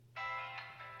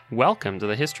Welcome to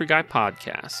the History Guy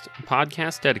Podcast, a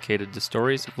podcast dedicated to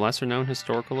stories of lesser-known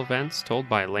historical events told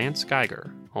by Lance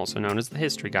Geiger, also known as the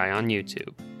History Guy on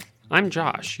YouTube. I'm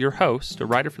Josh, your host, a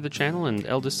writer for the channel and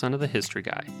eldest son of the History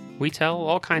Guy. We tell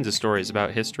all kinds of stories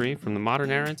about history, from the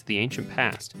modern era to the ancient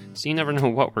past, so you never know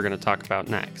what we're going to talk about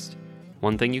next.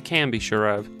 One thing you can be sure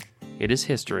of, it is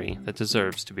history that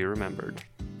deserves to be remembered.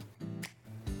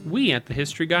 We at The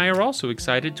History Guy are also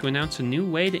excited to announce a new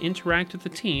way to interact with the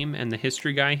team and the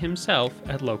History Guy himself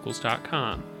at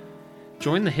locals.com.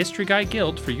 Join the History Guy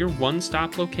Guild for your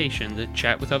one-stop location to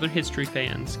chat with other history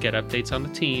fans, get updates on the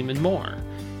team, and more.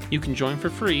 You can join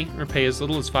for free or pay as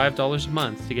little as $5 a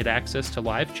month to get access to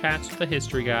live chats with the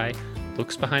History Guy,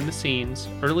 looks behind the scenes,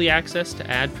 early access to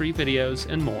ad-free videos,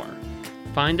 and more.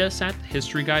 Find us at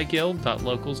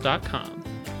historyguideguild.locals.com.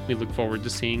 We look forward to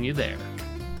seeing you there.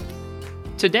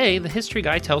 Today, the History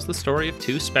Guy tells the story of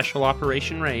two special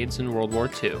operation raids in World War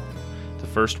II. The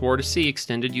First War to Sea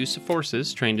extended use of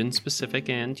forces trained in specific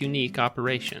and unique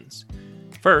operations.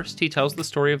 First, he tells the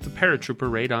story of the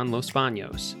paratrooper raid on Los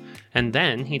Baños, and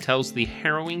then he tells the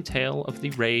harrowing tale of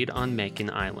the raid on Makin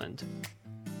Island.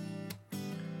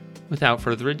 Without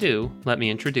further ado, let me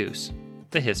introduce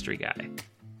the History Guy.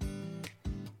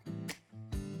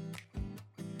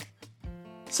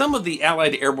 Some of the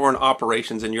Allied airborne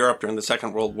operations in Europe during the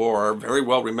Second World War are very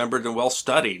well remembered and well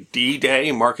studied.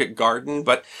 D-Day, Market Garden,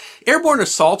 but airborne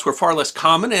assaults were far less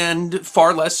common and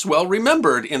far less well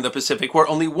remembered in the Pacific, where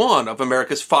only one of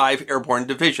America's 5 airborne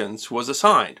divisions was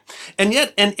assigned. And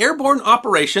yet, an airborne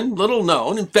operation, little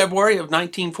known, in February of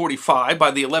 1945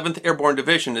 by the 11th Airborne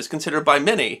Division is considered by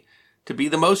many to be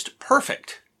the most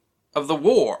perfect of the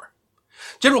war.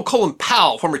 General Colin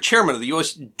Powell, former chairman of the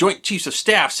U.S. Joint Chiefs of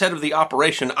Staff, said of the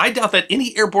operation, "I doubt that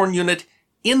any airborne unit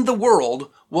in the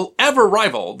world will ever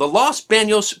rival the Los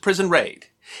Baños prison raid.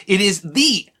 It is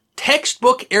the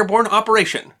textbook airborne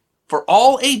operation for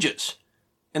all ages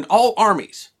and all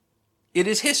armies. It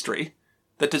is history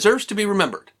that deserves to be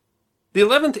remembered." The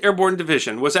 11th Airborne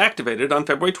Division was activated on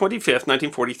February 25,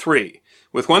 1943,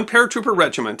 with 1 paratrooper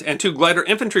regiment and 2 glider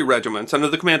infantry regiments under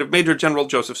the command of Major General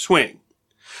Joseph Swing.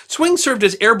 Swing served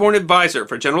as airborne advisor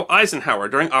for General Eisenhower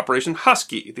during Operation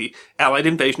Husky, the Allied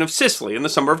invasion of Sicily in the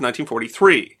summer of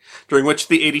 1943, during which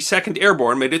the 82nd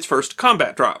Airborne made its first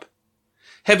combat drop.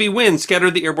 Heavy winds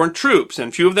scattered the airborne troops,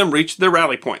 and few of them reached their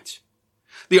rally points.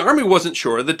 The Army wasn't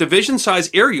sure that division-size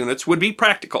air units would be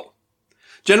practical.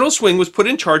 General Swing was put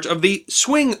in charge of the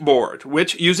Swing Board,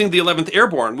 which, using the 11th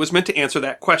Airborne, was meant to answer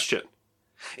that question.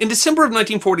 In December of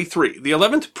 1943, the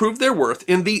 11th proved their worth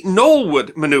in the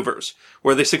Knollwood maneuvers,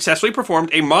 where they successfully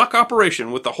performed a mock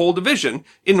operation with the whole division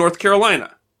in North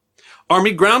Carolina.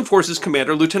 Army Ground Forces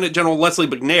Commander Lieutenant General Leslie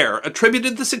McNair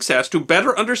attributed the success to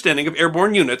better understanding of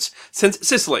airborne units since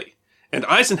Sicily, and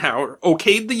Eisenhower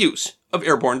okayed the use of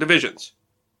airborne divisions.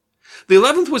 The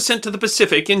 11th was sent to the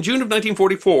Pacific in June of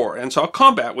 1944 and saw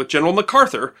combat with General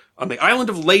MacArthur on the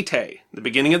island of Leyte, the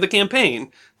beginning of the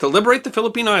campaign, to liberate the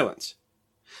Philippine Islands.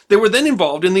 They were then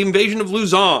involved in the invasion of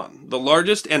Luzon, the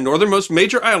largest and northernmost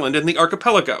major island in the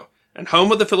archipelago, and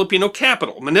home of the Filipino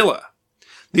capital, Manila.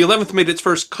 The 11th made its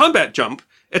first combat jump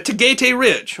at Tagaytay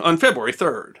Ridge on February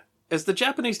 3rd. As the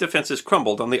Japanese defenses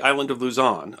crumbled on the island of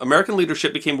Luzon, American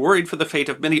leadership became worried for the fate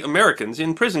of many Americans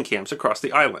in prison camps across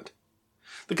the island.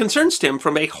 The concern stemmed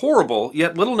from a horrible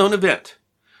yet little-known event,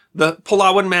 the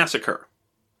Palawan Massacre.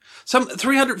 Some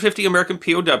 350 American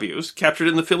POWs, captured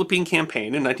in the Philippine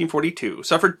Campaign in 1942,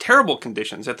 suffered terrible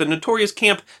conditions at the notorious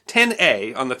Camp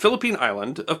 10A on the Philippine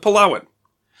island of Palawan.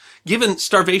 Given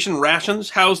starvation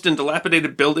rations, housed in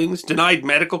dilapidated buildings, denied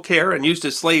medical care, and used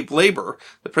as slave labor,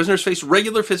 the prisoners faced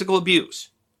regular physical abuse.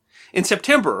 In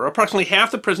September, approximately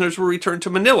half the prisoners were returned to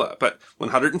Manila, but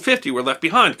 150 were left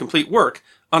behind to complete work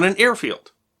on an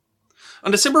airfield.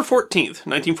 On December 14,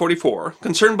 1944,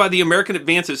 concerned by the American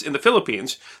advances in the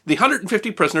Philippines, the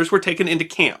 150 prisoners were taken into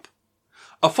camp.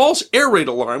 A false air raid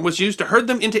alarm was used to herd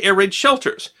them into air raid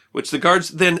shelters, which the guards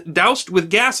then doused with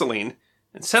gasoline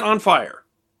and set on fire.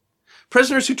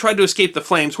 Prisoners who tried to escape the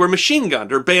flames were machine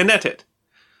gunned or bayoneted.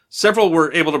 Several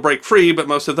were able to break free, but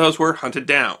most of those were hunted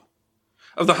down.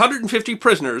 Of the 150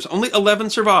 prisoners, only 11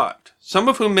 survived, some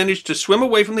of whom managed to swim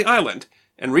away from the island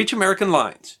and reach American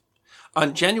lines.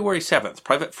 On January 7th,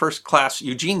 Private First Class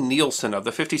Eugene Nielsen of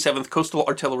the 57th Coastal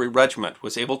Artillery Regiment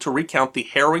was able to recount the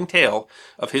harrowing tale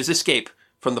of his escape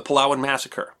from the Palawan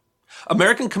Massacre.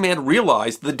 American command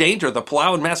realized the danger the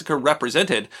Palawan Massacre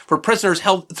represented for prisoners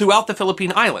held throughout the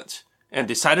Philippine Islands and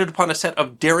decided upon a set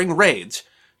of daring raids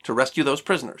to rescue those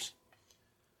prisoners.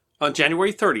 On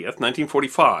January 30th,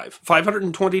 1945,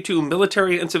 522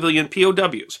 military and civilian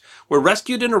POWs were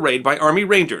rescued in a raid by Army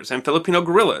Rangers and Filipino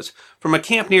guerrillas from a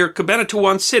camp near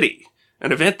Cabanatuan City,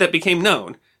 an event that became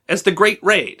known as the Great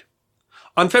Raid.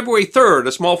 On February 3rd,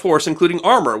 a small force including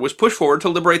armor was pushed forward to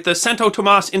liberate the Santo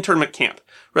Tomas internment camp,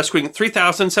 rescuing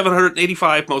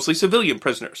 3,785 mostly civilian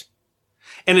prisoners.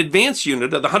 An advance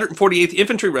unit of the 148th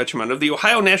Infantry Regiment of the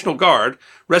Ohio National Guard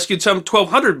rescued some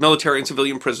 1,200 military and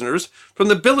civilian prisoners from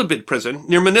the Bilibid prison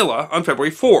near Manila on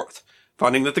February 4th,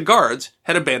 finding that the guards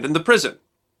had abandoned the prison.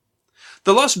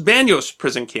 The Los Baños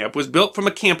prison camp was built from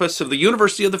a campus of the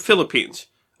University of the Philippines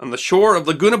on the shore of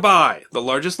Laguna Bay, the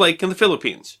largest lake in the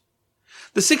Philippines.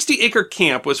 The 60-acre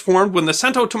camp was formed when the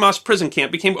Santo Tomas prison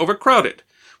camp became overcrowded,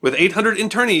 with 800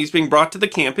 internees being brought to the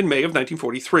camp in May of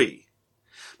 1943.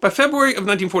 By February of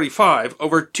 1945,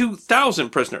 over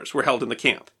 2,000 prisoners were held in the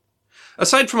camp.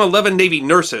 Aside from 11 Navy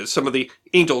nurses, some of the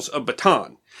Angels of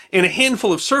Bataan, and a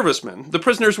handful of servicemen, the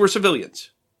prisoners were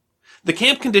civilians. The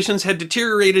camp conditions had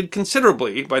deteriorated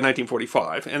considerably by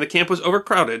 1945, and the camp was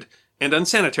overcrowded and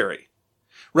unsanitary.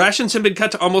 Rations had been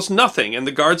cut to almost nothing, and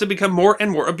the guards had become more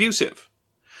and more abusive.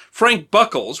 Frank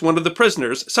Buckles, one of the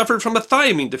prisoners, suffered from a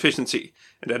thiamine deficiency,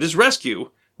 and at his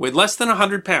rescue, weighed less than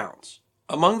 100 pounds.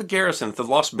 Among the garrison at the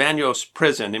Los Baños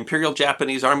prison, Imperial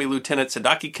Japanese Army Lieutenant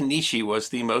Sadaki Kanishi was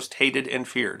the most hated and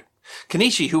feared.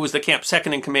 Kanishi, who was the camp's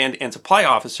second-in-command and supply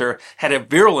officer, had a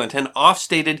virulent and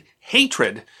oft-stated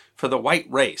hatred for the white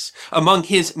race. Among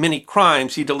his many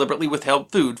crimes, he deliberately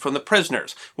withheld food from the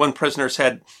prisoners. One prisoner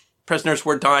said, "Prisoners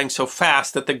were dying so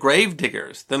fast that the grave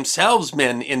diggers, themselves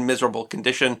men in miserable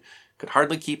condition, could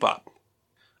hardly keep up."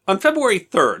 On February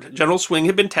 3rd, General Swing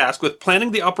had been tasked with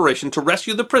planning the operation to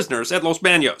rescue the prisoners at Los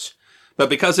Baños, but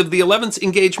because of the 11th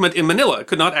engagement in Manila,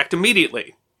 could not act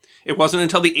immediately. It wasn't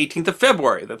until the 18th of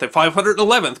February that the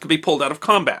 511th could be pulled out of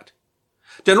combat.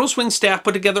 General Swing's staff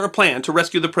put together a plan to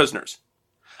rescue the prisoners.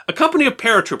 A company of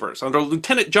paratroopers under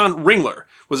Lieutenant John Ringler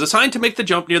was assigned to make the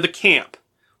jump near the camp,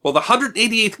 while the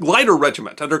 188th Glider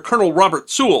Regiment under Colonel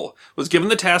Robert Sewell was given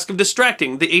the task of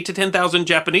distracting the 8,000 to 10,000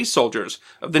 Japanese soldiers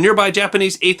of the nearby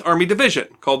Japanese 8th Army Division,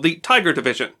 called the Tiger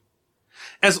Division.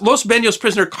 As Los Baños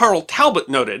prisoner Carl Talbot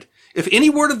noted, if any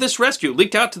word of this rescue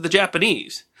leaked out to the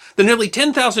Japanese, the nearly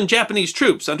 10,000 Japanese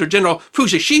troops under General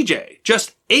Fujishige,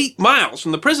 just 8 miles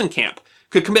from the prison camp,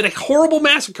 could commit a horrible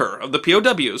massacre of the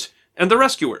POWs and the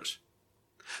rescuers.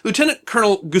 Lieutenant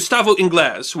Colonel Gustavo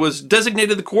Ingles was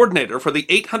designated the coordinator for the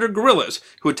 800 guerrillas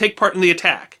who would take part in the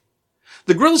attack.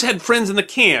 The guerrillas had friends in the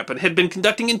camp and had been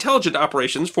conducting intelligence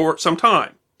operations for some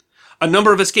time. A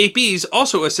number of escapees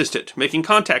also assisted, making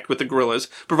contact with the guerrillas,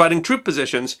 providing troop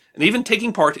positions, and even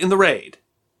taking part in the raid.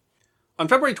 On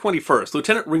February 21st,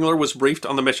 Lieutenant Ringler was briefed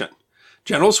on the mission.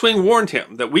 General Swing warned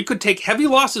him that we could take heavy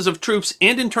losses of troops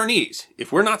and internees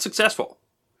if we're not successful.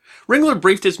 Ringler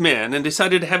briefed his men and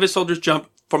decided to have his soldiers jump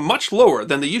from much lower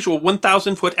than the usual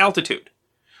 1,000-foot altitude.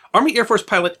 Army Air Force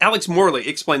pilot Alex Morley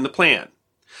explained the plan.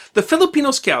 The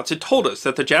Filipino scouts had told us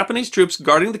that the Japanese troops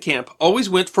guarding the camp always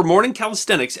went for morning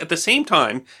calisthenics at the same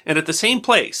time and at the same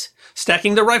place,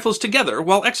 stacking their rifles together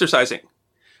while exercising.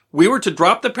 We were to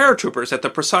drop the paratroopers at the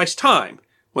precise time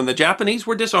when the Japanese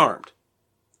were disarmed.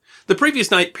 The previous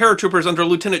night, paratroopers under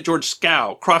Lieutenant George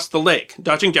Scow crossed the lake,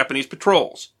 dodging Japanese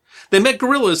patrols. They met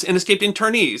guerrillas and escaped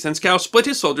internees, and Scow split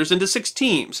his soldiers into 6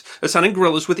 teams, assigning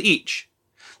guerrillas with each.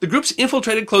 The groups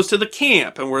infiltrated close to the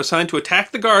camp and were assigned to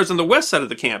attack the guards on the west side of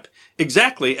the camp,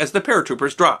 exactly as the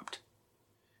paratroopers dropped.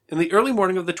 In the early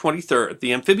morning of the 23rd,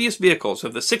 the amphibious vehicles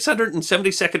of the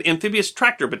 672nd Amphibious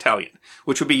Tractor Battalion,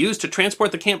 which would be used to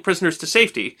transport the camp prisoners to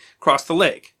safety, crossed the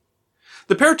lake.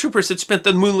 The paratroopers had spent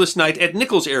the moonless night at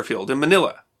Nichols Airfield in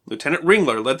Manila. Lieutenant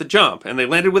Ringler led the jump, and they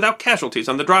landed without casualties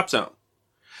on the drop zone.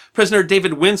 Prisoner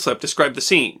David Winslip described the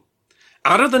scene.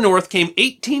 Out of the north came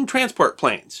 18 transport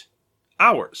planes.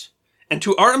 Ours. And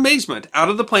to our amazement, out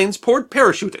of the planes poured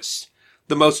parachutists.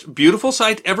 The most beautiful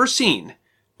sight ever seen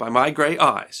by my gray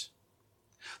eyes.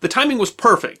 The timing was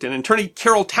perfect, and internee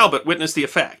Carol Talbot witnessed the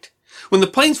effect. When the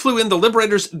planes flew in, the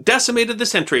liberators decimated the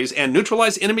sentries and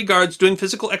neutralized enemy guards doing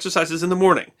physical exercises in the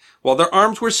morning, while their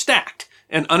arms were stacked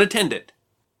and unattended.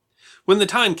 When the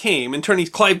time came,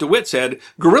 internee Clive DeWitt said,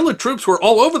 "Guerrilla troops were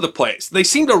all over the place. They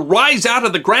seemed to rise out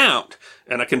of the ground,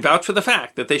 and I can vouch for the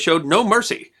fact that they showed no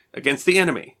mercy against the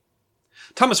enemy."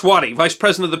 Thomas Waddy, vice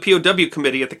president of the POW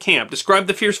committee at the camp, described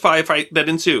the fierce firefight that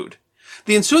ensued.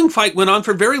 The ensuing fight went on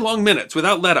for very long minutes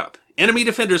without let-up. Enemy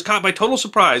defenders caught by total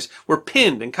surprise were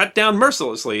pinned and cut down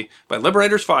mercilessly by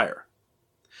liberators' fire.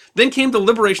 Then came the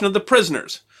liberation of the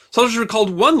prisoners. Soldiers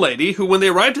recalled one lady who, when they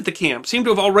arrived at the camp, seemed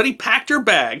to have already packed her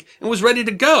bag and was ready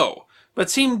to go, but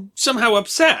seemed somehow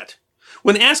upset.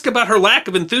 When asked about her lack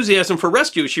of enthusiasm for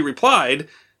rescue, she replied,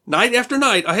 "Night after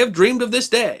night I have dreamed of this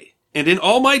day, and in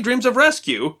all my dreams of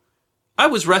rescue, I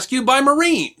was rescued by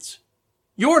Marines.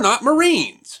 You're not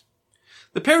Marines."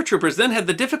 The paratroopers then had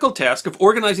the difficult task of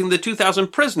organizing the 2,000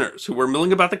 prisoners who were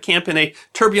milling about the camp in a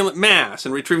turbulent mass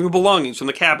and retrieving belongings from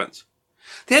the cabins.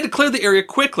 They had to clear the area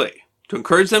quickly. To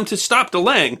encourage them to stop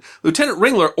delaying, Lieutenant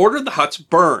Ringler ordered the huts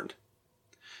burned.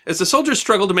 As the soldiers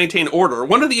struggled to maintain order,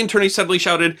 one of the internees suddenly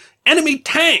shouted, "Enemy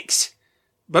tanks!"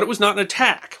 But it was not an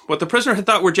attack. What the prisoner had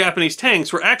thought were Japanese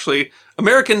tanks were actually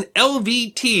American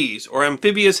LVTs, or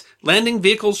amphibious landing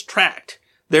vehicles tracked,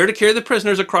 there to carry the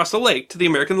prisoners across the lake to the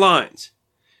American lines.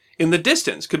 In the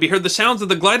distance could be heard the sounds of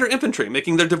the glider infantry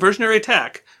making their diversionary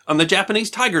attack on the Japanese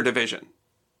Tiger Division.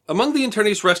 Among the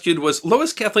internees rescued was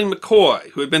Lois Kathleen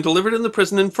McCoy, who had been delivered in the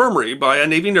prison infirmary by a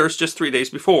Navy nurse just 3 days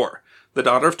before, the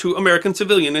daughter of 2 American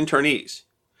civilian internees.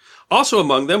 Also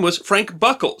among them was Frank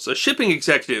Buckles, a shipping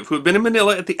executive who had been in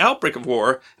Manila at the outbreak of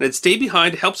war and had stayed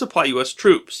behind to help supply U.S.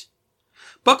 troops.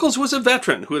 Buckles was a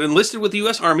veteran who had enlisted with the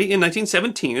U.S. Army in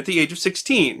 1917 at the age of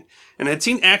 16 and had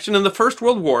seen action in the First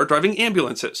World War driving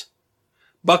ambulances.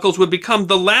 Buckles would become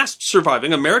the last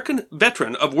surviving American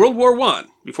veteran of World War I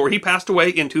before he passed away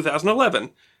in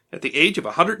 2011 at the age of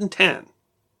 110.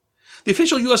 The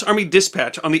official U.S. Army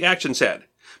dispatch on the action said,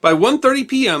 "By 1:30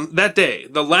 p.m. that day,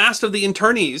 the last of the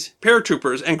internees,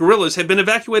 paratroopers, and guerrillas had been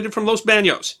evacuated from Los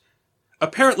Baños.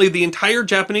 Apparently, the entire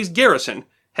Japanese garrison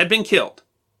had been killed.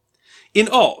 In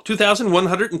all,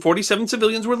 2,147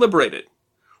 civilians were liberated.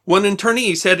 One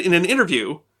internee said in an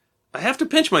interview, 'I have to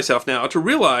pinch myself now to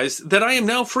realize that I am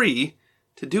now free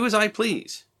to do as I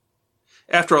please.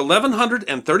 After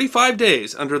 1,135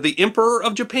 days under the Emperor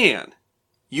of Japan,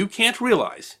 you can't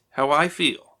realize how I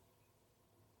feel.'"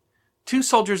 2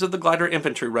 soldiers of the Glider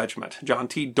Infantry Regiment, John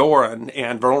T. Doran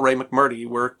and Vernon Ray McMurdy,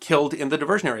 were killed in the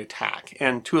diversionary attack,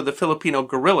 and 2 of the Filipino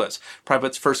guerrillas,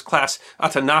 Privates First Class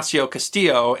Atanasio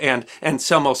Castillo and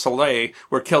Anselmo Soleil,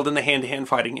 were killed in the hand-to-hand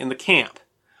fighting in the camp.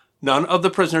 None of the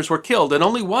prisoners were killed, and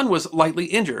only one was lightly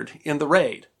injured in the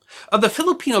raid. Of the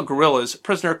Filipino guerrillas,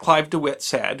 prisoner Clive DeWitt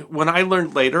said, "When I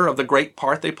learned later of the great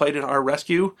part they played in our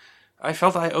rescue, I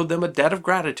felt I owed them a debt of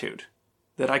gratitude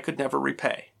that I could never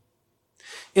repay."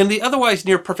 In the otherwise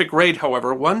near-perfect raid,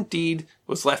 however, one deed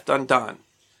was left undone.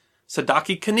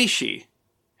 Sadaki Kanishi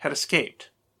had escaped.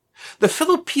 The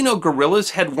Filipino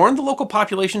guerrillas had warned the local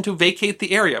population to vacate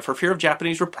the area for fear of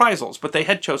Japanese reprisals, but they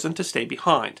had chosen to stay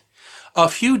behind. A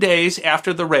few days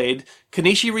after the raid,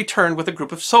 Kanishi returned with a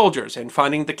group of soldiers, and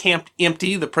finding the camp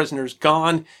empty, the prisoners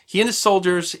gone, he and his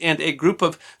soldiers and a group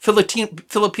of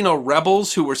Filipino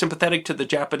rebels who were sympathetic to the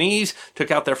Japanese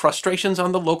took out their frustrations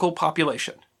on the local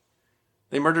population.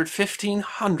 They murdered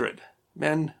 1,500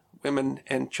 men, women,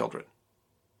 and children.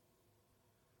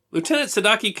 Lieutenant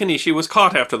Sadaki Kanishi was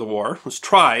caught after the war, was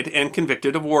tried and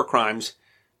convicted of war crimes,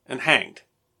 and hanged.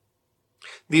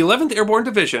 The 11th Airborne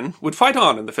Division would fight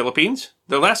on in the Philippines.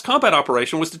 Their last combat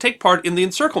operation was to take part in the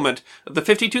encirclement of the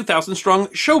 52,000-strong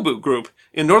Shobu Group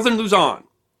in northern Luzon.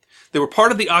 They were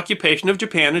part of the occupation of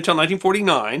Japan until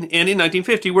 1949, and in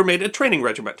 1950 were made a training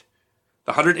regiment.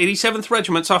 The 187th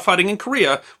Regiment saw fighting in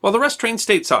Korea, while the rest trained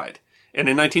stateside, and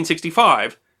in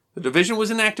 1965, the division was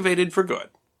inactivated for good.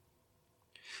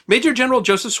 Major General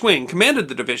Joseph Swing commanded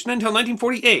the division until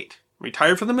 1948,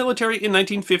 retired from the military in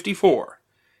 1954.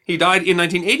 He died in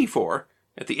 1984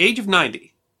 at the age of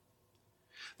 90.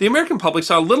 The American public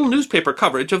saw little newspaper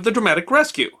coverage of the dramatic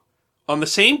rescue. On the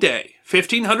same day,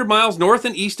 1,500 miles north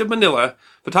and east of Manila,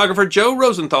 photographer Joe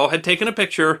Rosenthal had taken a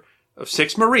picture of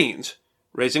 6 Marines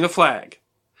raising a flag.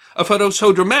 A photo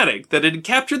so dramatic that it had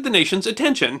captured the nation's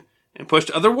attention and pushed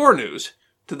other war news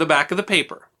to the back of the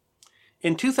paper.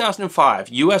 In 2005,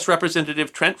 U.S.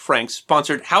 Representative Trent Franks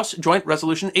sponsored House Joint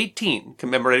Resolution 18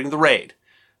 commemorating the raid.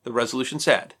 The resolution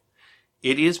said,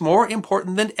 "It is more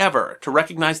important than ever to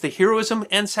recognize the heroism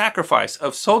and sacrifice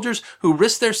of soldiers who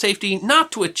risk their safety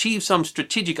not to achieve some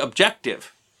strategic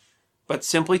objective, but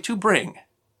simply to bring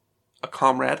a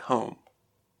comrade home."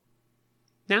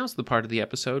 Now's the part of the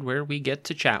episode where we get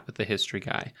to chat with the history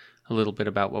guy, a little bit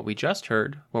about what we just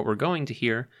heard, what we're going to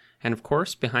hear, and of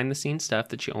course, behind-the-scenes stuff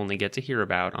that you only get to hear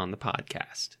about on the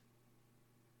podcast.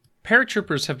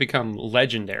 Paratroopers have become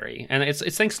legendary, and it's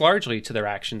thanks largely to their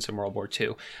actions in World War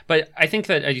II. But I think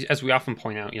that, as we often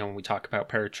point out, when we talk about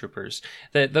paratroopers,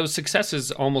 that those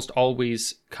successes almost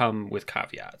always come with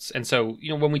caveats. And so,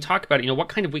 when we talk about, what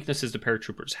kind of weaknesses do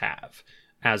paratroopers have?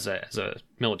 as a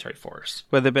military force.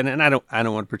 Well, they've been, and I don't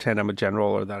want to pretend I'm a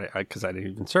general or that because I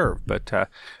didn't even serve, but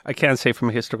I can say from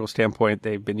a historical standpoint,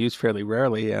 they've been used fairly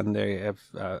rarely, and they have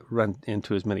run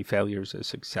into as many failures as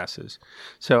successes.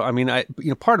 So, I mean,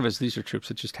 part of it is these are troops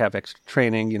that just have extra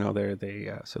training.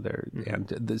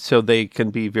 So they can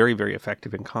be very, very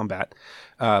effective in combat.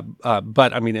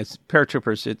 But I mean, as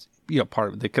paratroopers, it's part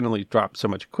of it. They can only drop so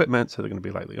much equipment, so they're going to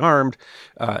be lightly armed,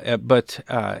 but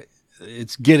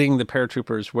it's getting the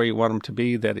paratroopers where you want them to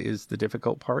be that is the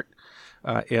difficult part.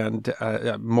 And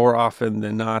more often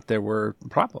than not, there were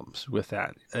problems with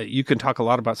that. You can talk a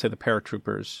lot about, say, the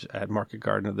paratroopers at Market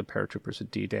Garden or the paratroopers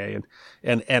at D-Day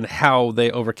and how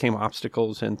they overcame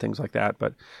obstacles and things like that.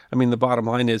 But, I mean, the bottom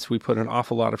line is we put an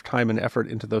awful lot of time and effort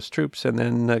into those troops, and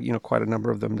then, quite a number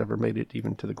of them never made it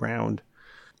even to the ground.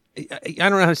 I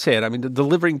don't know how to say it. I mean,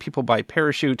 delivering people by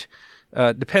parachute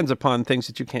depends upon things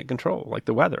that you can't control, like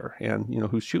the weather and,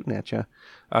 who's shooting at you,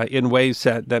 in ways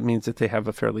that means that they have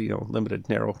a fairly, limited,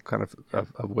 narrow kind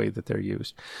of way that they're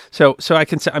used. So I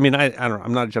can say, I mean, I don't know,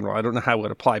 I'm not a general. I don't know how it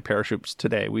would apply parachutes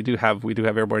today. We do have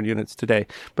airborne units today,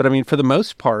 but I mean, for the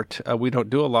most part, we don't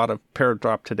do a lot of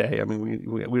paradrop today. I mean,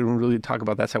 we don't really talk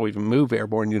about that's how we even move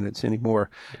airborne units anymore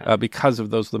because of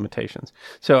those limitations.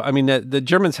 So, I mean, the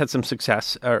Germans had some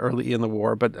success early in the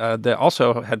war, but they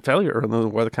also had failure early in the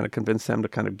war that kind of convinced them to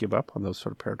kind of give up on those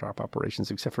sort of paradrop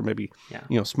operations, except for maybe,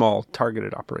 small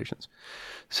targeted operations.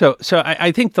 So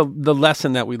I think the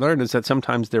lesson that we learned is that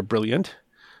sometimes they're brilliant,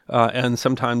 and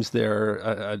sometimes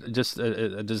they're just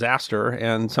a disaster,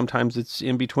 and sometimes it's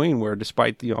in between where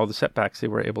despite all the setbacks, they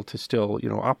were able to still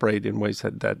operate in ways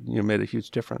that made a huge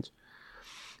difference.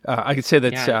 I could say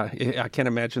that I can't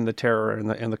imagine the terror and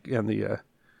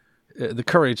the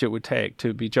courage it would take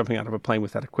to be jumping out of a plane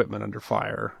with that equipment under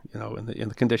fire, in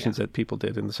the conditions that people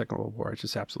did in the Second World War. It's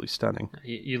just absolutely stunning.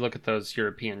 You look at those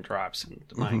European drops, and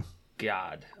my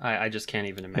God, I just can't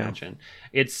even imagine.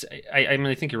 Yeah. I mean,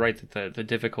 I think you're right that the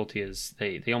difficulty is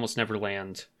they almost never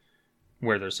land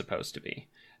where they're supposed to be,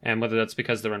 and whether that's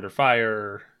because they're under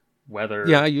fire, weather.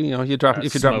 Yeah, you drop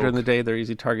if you drop them during the day, they're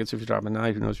easy targets. If you drop them at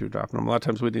night, who knows where you're dropping them? A lot of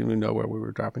times we didn't even know where we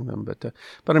were dropping them. But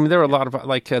I mean, there were a lot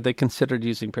of they considered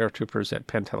using paratroopers at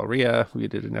Pantelleria. We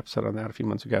did an episode on that a few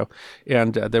months ago,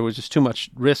 and there was just too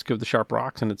much risk of the sharp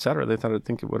rocks and et cetera. They thought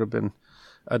it would have been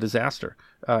a disaster.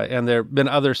 And there have been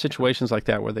other situations like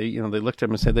that where they looked at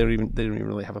them and said they don't even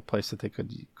really have a place that they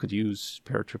could use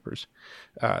paratroopers.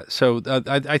 So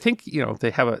I think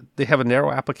they have a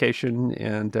narrow application,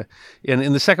 and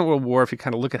in the Second World War, if you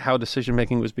kind of look at how decision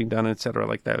making was being done, et cetera,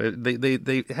 like that,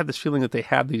 they had this feeling that they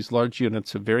had these large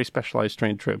units of very specialized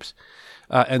trained troops.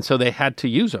 And so they had to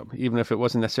use them, even if it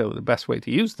wasn't necessarily the best way to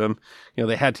use them.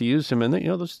 They had to use them, and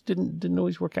those didn't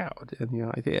always work out.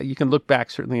 And I think you can look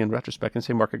back certainly in retrospect and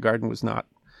say Market Garden was not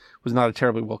a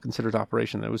terribly well considered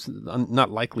operation. That was not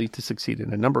likely to succeed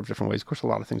in a number of different ways. Of course, a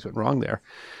lot of things went wrong there,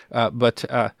 but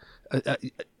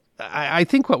I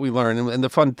think what we learn, and the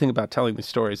fun thing about telling these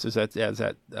stories is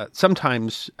that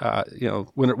sometimes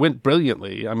when it went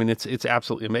brilliantly, I mean it's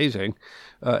absolutely amazing,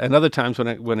 and other times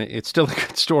when it's still a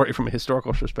good story from a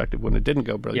historical perspective when it didn't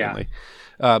go brilliantly.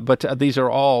 But these are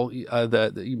all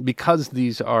because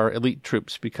these are elite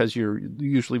troops, because you're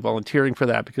usually volunteering for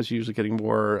that, because you're usually getting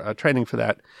more training for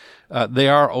that. They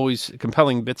are always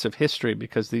compelling bits of history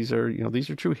because these are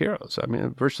true heroes. I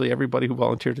mean, virtually everybody who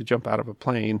volunteered to jump out of a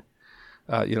plane.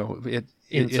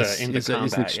 It's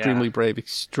an extremely brave,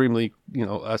 extremely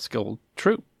skilled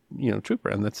trooper,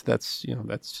 and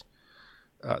that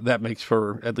makes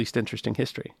for at least interesting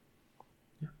history.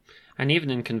 And even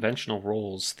in conventional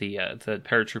roles, the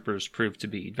paratroopers proved to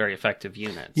be very effective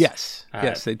units. Yes,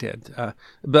 they did.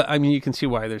 But I mean, you can see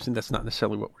why that's not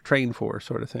necessarily what we're trained for,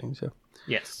 sort of thing. So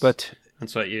yes, but. And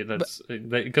so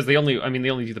because they only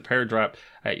do the paradrop.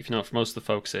 For most of the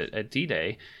folks at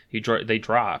D-Day, they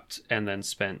dropped and then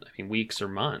spent weeks or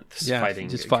months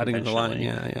fighting in the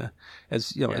line.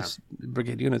 As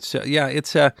brigade units. So,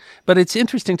 it's but it's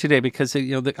interesting today because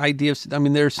the idea of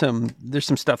there's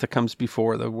some stuff that comes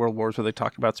before the World Wars where they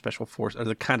talk about special force or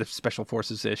the kind of special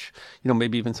forces ish.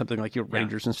 Maybe even something like your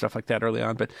Rangers and stuff like that early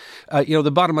on. But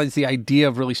the bottom line is the idea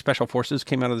of really special forces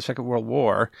came out of the Second World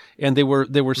War, and they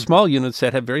were small units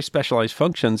that had very specialized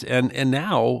functions, and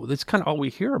now that's kind of all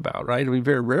we hear about, right? I mean,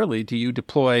 very rarely do you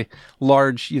deploy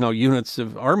large, units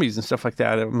of armies and stuff like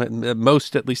that.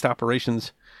 Most, at least,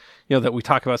 operations, that we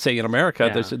talk about, say in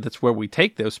America, Yeah. that's where we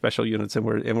take those special units, and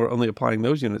we're only applying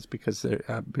those units because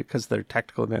they're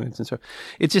tactical advantage. And so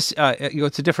it's just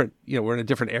it's a different, we're in a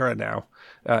different era now,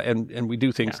 and we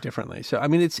do things differently. So I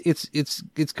mean,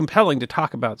 it's compelling to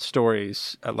talk about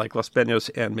stories like Los Baños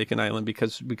and Makin Island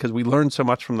because we learned so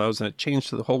much from those, and it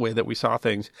changed the whole way that we saw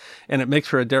things, and it makes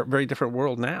for a very different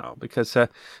world now because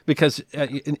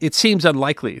it seems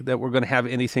unlikely that we're going to have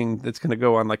anything that's going to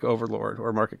go on like Overlord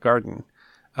or Market Garden.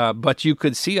 But you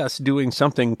could see us doing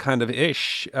something kind of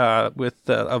ish with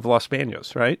of Los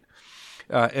Baños, right?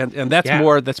 And that's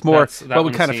more. That what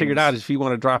we kind of figured out is if you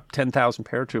want to drop 10,000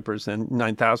 paratroopers, then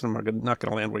 9,000 are not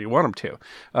going to land where you want them to,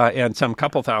 and some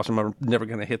couple thousand are never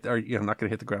going to hit, or not going to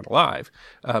hit the ground alive.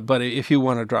 But if you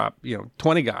want to drop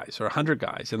 20 guys or 100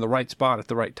 guys in the right spot at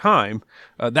the right time,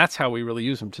 that's how we really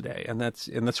use them today. And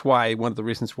that's why one of the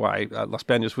reasons why Los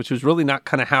Baños, which was really not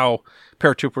kind of how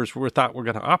paratroopers were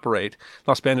going to operate,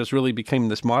 Los Baños really became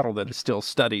this model that is still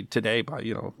studied today by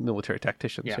military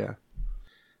tacticians. Yeah.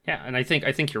 Yeah, and I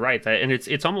think you're right. And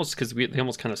it's almost because they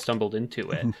almost kind of stumbled into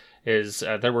it. Is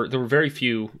there were very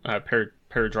few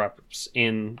paradrops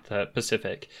in the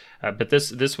Pacific, but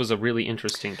this was a really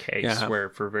interesting case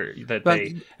where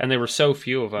they were so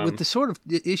few of them. With the sort of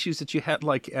issues that you had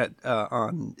like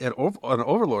on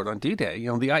Overlord on D-Day,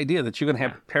 the idea that you're going to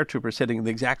have paratroopers hitting in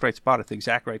the exact right spot at the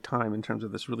exact right time in terms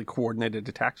of this really coordinated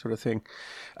attack sort of thing.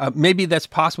 Maybe that's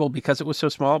possible because it was so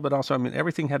small, but also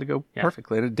everything had to go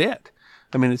perfectly, and it did.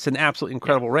 I mean, it's an absolutely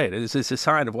incredible raid. It's a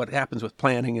sign of what happens with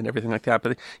planning and everything like that.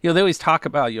 But they always talk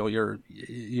about your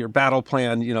battle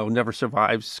plan. Never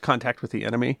survives contact with the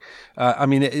enemy.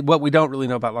 What we don't really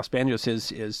know about Los Baños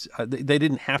is they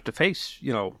didn't have to face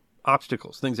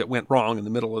obstacles, things that went wrong in the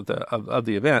middle of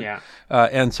the event.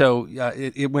 And so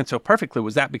it went so perfectly.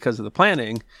 Was that because of the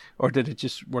planning, or did it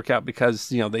just work out because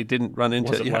they didn't run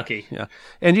into it? Lucky. Yeah,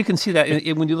 and you can see that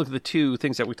when you look at the two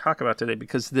things that we talk about today,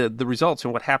 because the results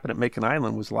and what happened at Makin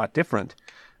Island was a lot different.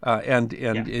 And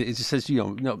it just says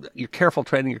you're careful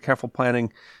training, you're careful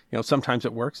planning. Sometimes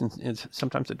it works and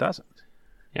sometimes it doesn't.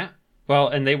 Yeah. Well,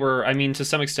 and they were, to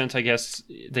some extent, I guess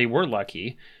they were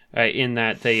lucky in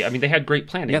that they had great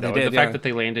planning. Yeah, they did, the fact that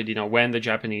they landed, when the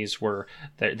Japanese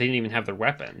they didn't even have their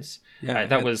weapons. Yeah,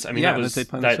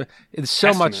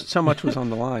 so much was on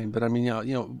the line. But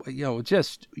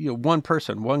just one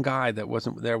person, one guy that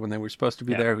wasn't there when they were supposed to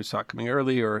be there, who saw it coming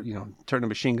early, or turned a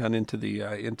machine gun into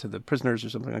the prisoners or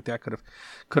something like that, could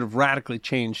have radically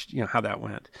changed how that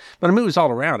went. But it was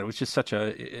all around. It was just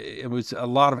it was a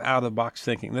lot of out of the box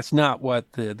thinking. That's not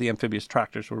what the amphibious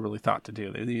tractors were really thought to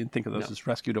do. They didn't think of those as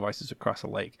rescue devices across a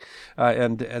lake, we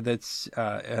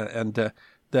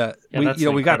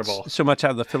got so much out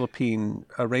of the Philippine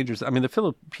Rangers. The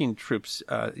Philippine troops,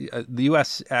 the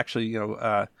U.S. actually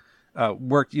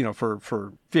worked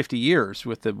for 50 years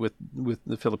with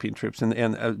the Philippine troops and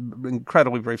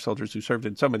incredibly brave soldiers who served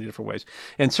in so many different ways,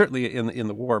 and certainly in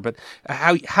the war. But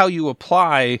how you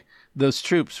apply those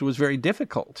troops was very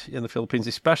difficult in the Philippines,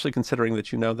 especially considering that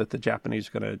that the Japanese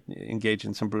are going to engage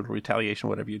in some brutal retaliation,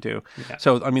 whatever you do. Yeah.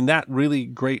 So that really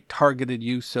great targeted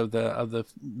use of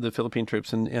the Philippine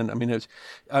troops, and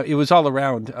it was all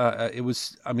around. It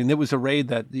was a raid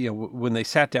that when they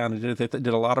sat down and did it, they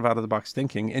did a lot of out of the box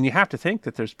thinking, and you have to think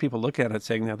that there's people looking at it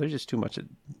saying, now there's just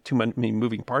too many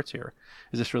moving parts here.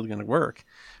 Is this really going to work?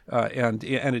 And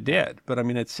it did, but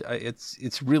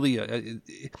it's really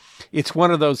it's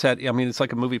one of those that it's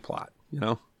like a movie plot,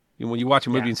 when you watch a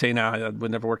movie and say, "No, it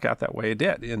would never work out that way." It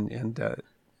did, and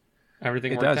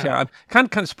everything it worked does. out. Yeah, I'm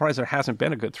kind of surprised there hasn't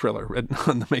been a good thriller written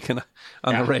on the raid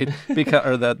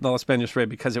the Los Baños raid,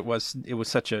 because it was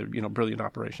such a brilliant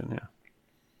operation. Yeah.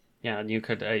 Yeah, and you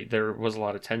could there was a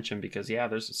lot of tension because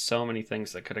there's so many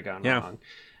things that could have gone wrong.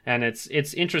 And it's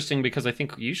interesting because I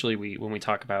think usually when we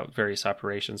talk about various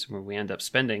operations, we end up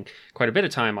spending quite a bit of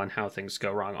time on how things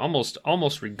go wrong,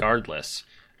 almost regardless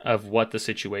of what the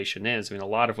situation is. A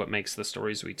lot of what makes the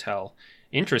stories we tell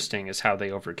interesting is how they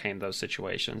overcame those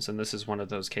situations, and this is one of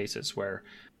those cases where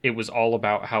it was all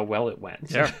about how well it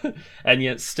went. Yeah. And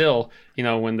yet still,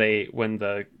 when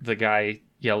the guy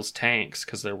yells tanks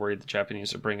because they're worried the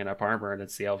Japanese are bringing up armor and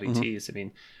it's the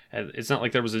LVTs. It's not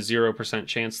like there was a 0%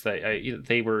 chance that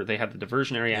they had the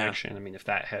diversionary action.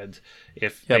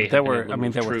 There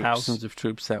were thousands of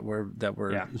troops that were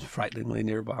frighteningly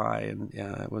nearby, and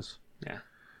it was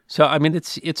So I mean,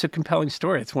 it's a compelling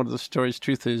story. It's one of those stories.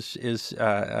 Truth is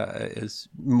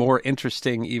more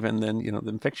interesting even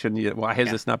than fiction. Why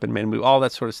has this not been made? All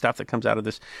that sort of stuff that comes out of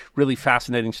this really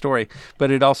fascinating story.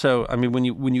 But it also, I mean,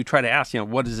 when you try to ask,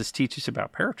 what does this teach us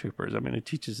about paratroopers? I mean, it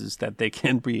teaches us that they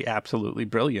can be absolutely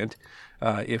brilliant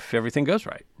if everything goes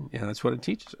right. That's what it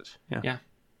teaches us.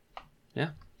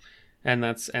 Yeah. And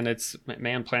it's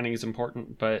man, planning is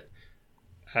important, but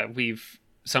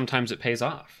sometimes it pays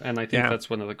off, and I think that's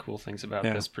one of the cool things about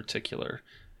this particular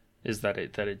is that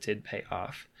it did pay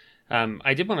off.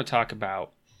 I did want to talk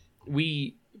about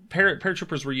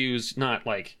paratroopers were used not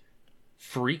like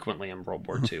frequently in World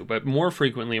War II, but more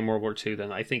frequently in World War II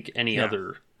than I think any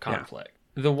other conflict.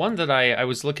 The one that I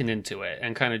was looking into it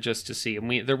and kind of just to see,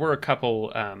 and there were a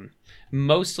couple,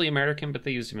 mostly American, but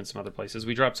they used them in some other places.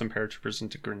 We dropped some paratroopers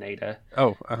into Grenada,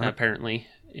 apparently,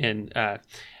 and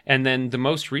then the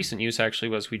most recent use actually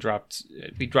was we dropped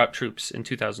troops in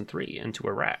 2003 into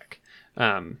Iraq,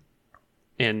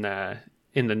 in the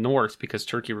north because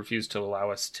Turkey refused to allow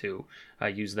us to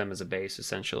use them as a base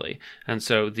essentially, and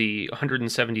so the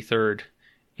 173rd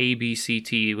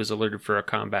ABCT was alerted for a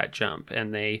combat jump,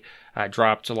 and they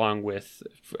dropped along with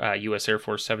U.S. Air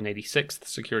Force 786th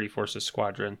Security Forces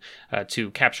Squadron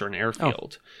to capture an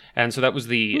airfield. And so that was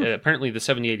apparently the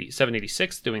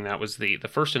 786th doing that was the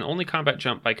first and only combat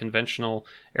jump by conventional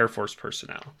Air Force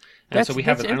personnel. And so we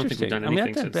haven't. I don't think we've done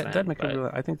anything since then.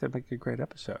 I think that'd make a great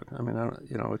episode. I mean,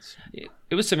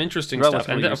 it was some interesting stuff,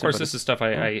 and of course, this is stuff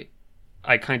I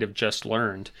kind of just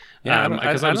learned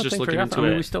because I was just looking into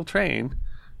it. We still train.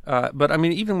 But I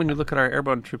mean, even when you look at our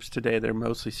airborne troops today, they're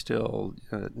mostly still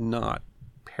not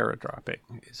paradropping.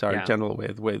 It's our general way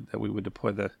that we would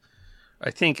deploy the.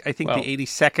 I think the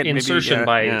 82nd insertion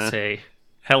by say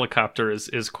helicopter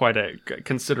is quite a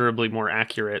considerably more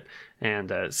accurate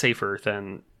and safer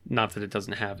than. Not that it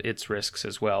doesn't have its risks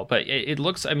as well, but it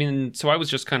looks, I mean, so I was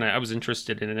just I was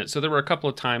interested in it. So there were a couple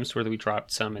of times where we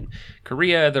dropped some in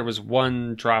Korea. There was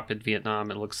one drop in Vietnam,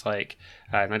 it looks like,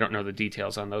 and I don't know the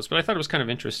details on those, but I thought it was kind of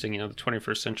interesting. The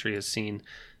 21st century has seen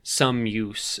some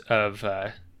use of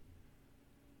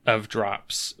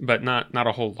drops, but not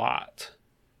a whole lot.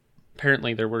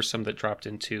 Apparently there were some that dropped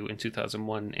in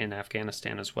 2001 in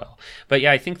Afghanistan as well. But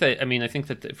yeah, I think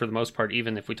that for the most part,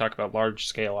 even if we talk about large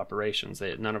scale operations,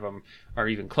 none of them are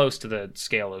even close to the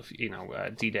scale of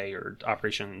D-Day or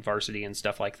Operation Varsity and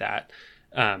stuff like that.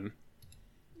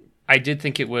 I did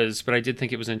think it was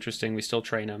interesting. We still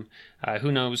train them.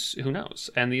 Who knows?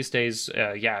 And these days,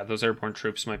 those airborne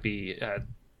troops might be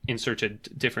inserted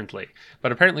differently,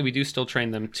 but apparently we do still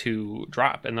train them to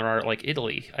drop, and there are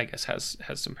Italy, I guess, has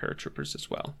some paratroopers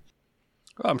as well.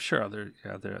 Well, I'm sure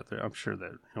I'm sure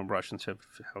that Russians have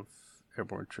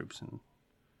airborne troops, and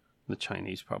the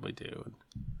Chinese probably do.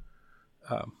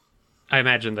 I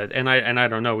imagine that, and I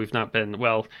don't know. We've not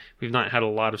had a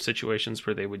lot of situations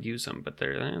where they would use them, but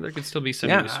there could still be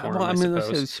some use for them. I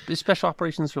suppose. Special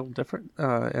operations are a little different,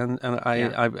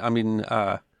 I mean.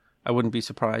 I wouldn't be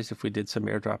surprised if we did some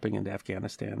airdropping into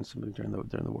Afghanistan and something during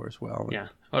the war as well. Yeah,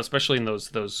 well, especially in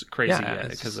those crazy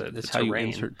because that's how you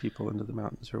insert people into the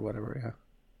mountains or whatever. Yeah,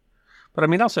 but I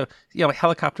mean, also,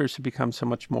 helicopters have become so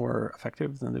much more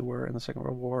effective than they were in the Second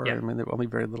World War. Yeah. I mean, they were only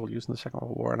very little used in the Second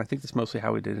World War, and I think that's mostly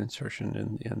how we did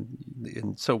insertion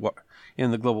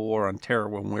in the global war on terror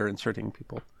when we're inserting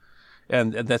people,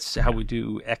 and that's how we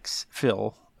do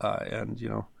exfil, and.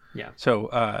 Yeah. So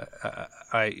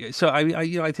I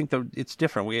think that it's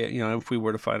different. We if we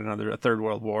were to fight a third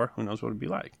world war, who knows what it'd be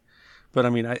like. But I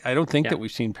mean, I don't think that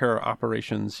we've seen para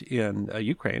operations in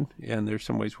Ukraine, and there's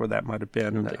some ways where that might have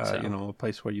been a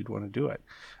place where you'd want to do it.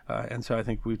 And so I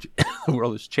think the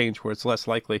world has changed where it's less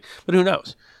likely. But who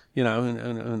knows? Who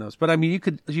knows? But I mean, you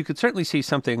could certainly see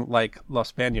something like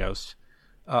Los Baños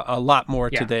a lot more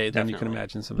today than you can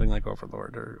imagine something like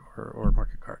Overlord or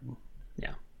Market Garden.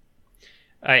 Yeah.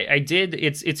 I did.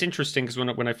 It's interesting because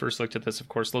when I first looked at this, of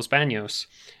course, Los Baños,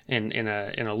 in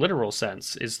a literal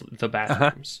sense, is the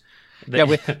bathrooms.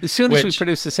 As soon as we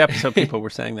produced this episode, people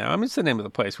were saying that. I mean, it's the name of the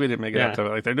place. We didn't make it up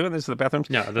to they're doing this in the bathrooms.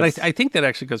 No, I think that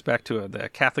actually goes back to the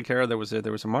Catholic era. There was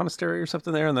a monastery or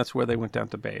something there, and that's where they went down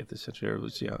to bathe. Essentially, it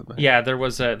was there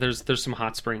was there's some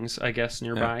hot springs, I guess,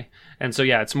 nearby, and so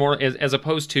it's more as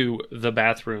opposed to the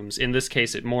bathrooms. In this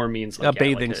case, it more means a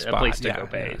bathing spot, a place to go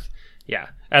bathe. Yeah,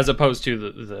 as opposed to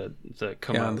the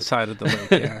commode. On the side of the lake.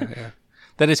 Yeah.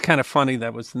 that is kind of funny.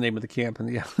 That was the name of the camp,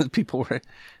 and the people were.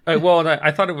 Well, and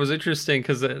I thought it was interesting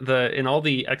because in all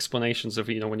the explanations of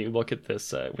when you look at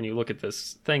this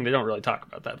thing, they don't really talk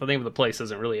about that. The name of the place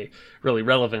isn't really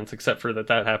relevant, except for that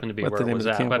happened to be where it was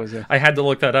at. But I had to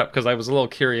look that up because I was a little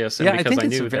curious, and because I think I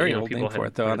knew it's a very that old people name for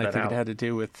had it, though, and I figured think that it out. had to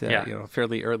do with a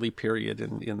fairly early period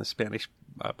in the Spanish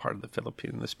part of the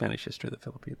Philippines, the Spanish history of the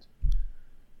Philippines.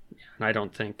 And I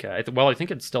don't think. I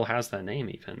think it still has that name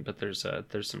even, but there's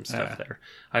some stuff there.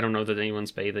 I don't know that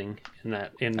anyone's bathing in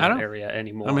that area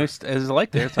anymore. I mean, there's a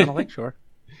lake there. It's on a lakeshore.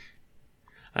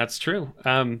 That's true.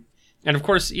 And of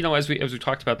course, as we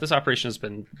talked about, this operation has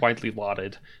been widely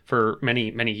lauded for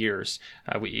many years,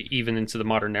 even into the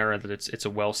modern era. That it's a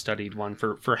well studied one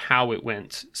for how it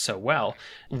went so well.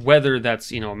 Whether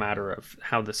that's a matter of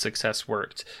how the success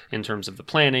worked in terms of the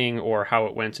planning, or how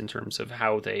it went in terms of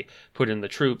how they put in the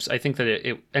troops, I think that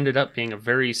it ended up being a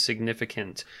very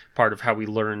significant part of how we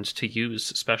learned to use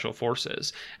special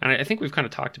forces. And I think we've kind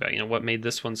of talked about what made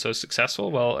this one so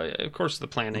successul. Well, of course, the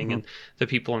planning and the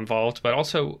people involved, but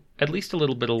also at least a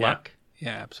little bit of luck.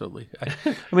 Yeah, absolutely.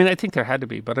 I mean, I think there had to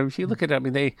be, but if you look at it, I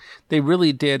mean, they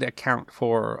really did account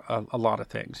for a lot of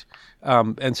things,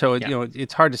 and so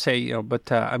it's hard to say,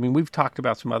 but I mean, we've talked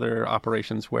about some other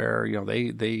operations where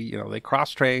they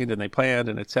cross trained and they planned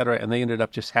and et cetera, and they ended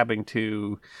up just having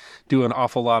to do an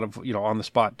awful lot of on the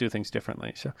spot, do things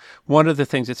differently. So one of the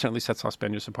things that certainly sets Los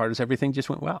Baños apart is everything just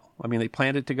went well. I mean, they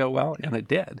planned it to go well, and it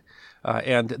did,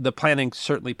 and the planning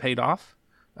certainly paid off.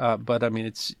 But I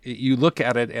mean, you look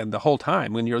at it, and the whole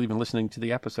time when you're even listening to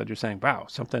the episode, you're saying, "Wow,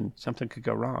 something could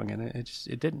go wrong," and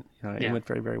it didn't. It went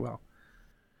very, very well.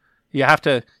 You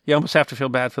almost have to feel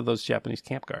bad for those Japanese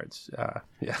camp guards.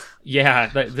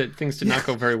 That things did not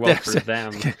go very well for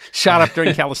them. Shot up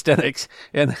during calisthenics,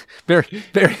 and very,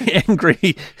 very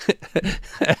angry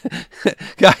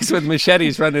guys with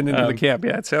machetes running into the camp.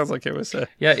 Yeah, it sounds like it was.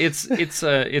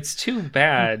 It's too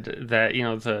bad that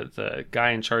the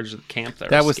guy in charge of the camp there.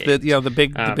 That was escaped.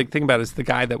 the big thing about it is the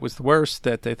guy that was the worst,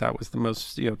 that they thought was the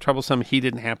most troublesome. He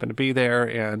didn't happen to be there,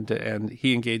 and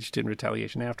he engaged in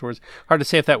retaliation afterwards. Hard to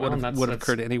say if that would have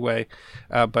occurred anyway,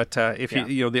 but if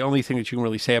the only thing that you can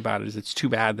really say about it is it's too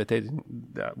bad that they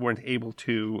weren't able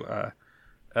to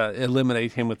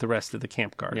eliminate him with the rest of the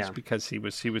camp guards, because he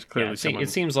was clearly someone. It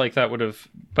seems like that would have,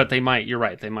 but they might. You're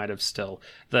right. They might have still.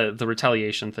 The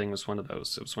retaliation thing was one of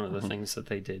those. It was one of the things that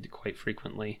they did quite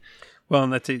frequently. Well,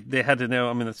 and they had to know.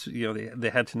 I mean, that's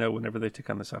they had to know whenever they took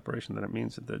on this operation that it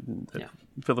means that the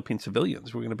Philippine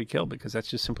civilians were going to be killed, because that's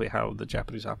just simply how the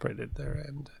Japanese operated there.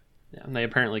 And they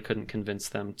apparently couldn't convince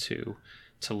them to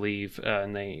leave,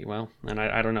 and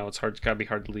I don't know. It's got to be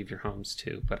hard to leave your homes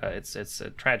too. But it's a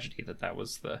tragedy that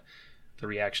was the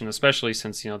reaction, especially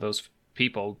since those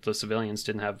people, the civilians,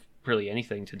 didn't have really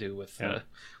anything to do with the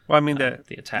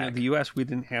attack. The U.S. we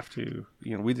didn't have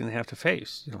to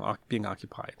face being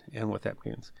occupied and what that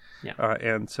means.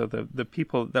 And so the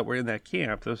people that were in that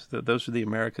camp, those were the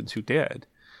Americans who did,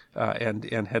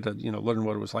 and had to learn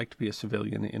what it was like to be a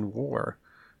civilian in war.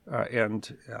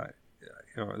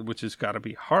 Which has got to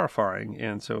be horrifying,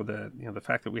 and so the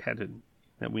fact that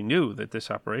we knew that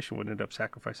this operation would end up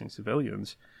sacrificing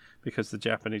civilians because the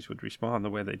Japanese would respond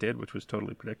the way they did, which was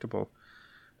totally predictable.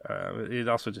 It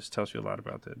also just tells you a lot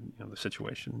about the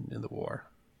situation in the war.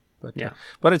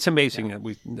 But it's amazing that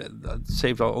we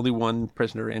saved only one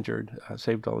prisoner injured,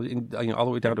 saved all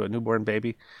the way down to a newborn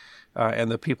baby.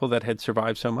 And the people that had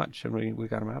survived so much, and we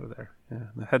got them out of there. Yeah,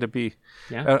 it had to be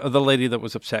the lady that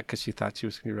was upset because she thought she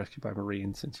was going to be rescued by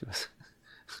Marines, and she was.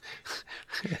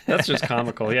 That's just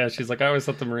comical. Yeah, she's like, I always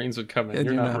thought the Marines would come in. And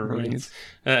you're not Marines.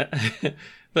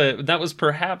 But that was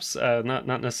perhaps not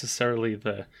necessarily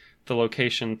the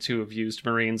location to have used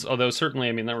Marines, although certainly,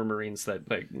 I mean, there were Marines that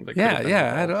could have been involved.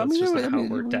 That's just not how it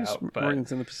worked out. But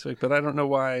Marines in the Pacific, but I don't know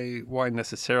why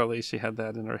necessarily she had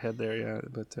that in her head there. Yeah,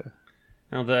 but.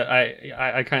 Now that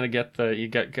I kind of get you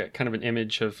get kind of an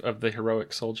image of the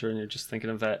heroic soldier, and you're just thinking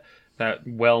of that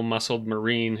well-muscled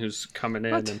Marine who's coming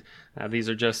in, and these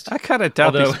are just. I kind of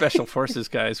doubt these special forces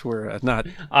guys were not.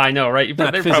 I know, right?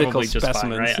 Not they're physical probably just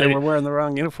specimens. fine, right? They were wearing the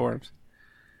wrong uniforms.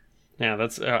 Yeah,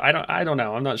 that's. I don't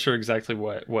know. I'm not sure exactly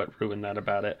what ruined that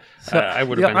about it. I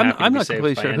would have been happy I'm to be not saved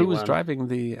completely by sure anyone. who was driving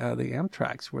the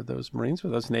Amtrak's. Were those Marines?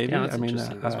 Were those Navy? Yeah, that's I mean,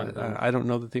 interesting. I don't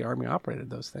know that the Army operated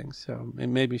those things, so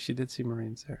maybe she did see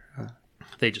Marines there.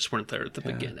 They just weren't there at the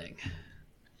beginning.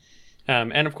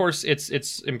 And of course,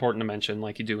 it's important to mention,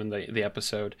 like you do in the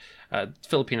episode,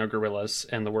 Filipino guerrillas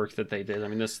and the work that they did. I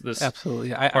mean, this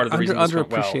absolutely part of the reason this went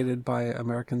well. Underappreciated by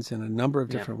Americans in a number of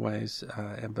different ways.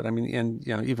 But I mean, and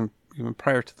even even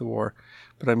prior to the war.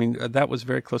 But I mean, that was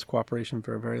very close cooperation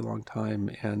for a very long time,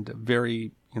 and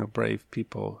very brave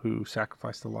people who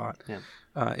sacrificed a lot. Yeah.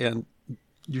 And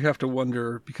you have to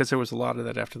wonder, because there was a lot of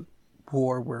that after the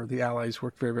war, where the Allies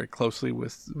worked very, very closely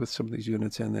with some of these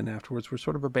units, and then afterwards were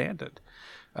sort of abandoned.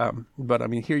 But I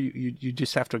mean, here you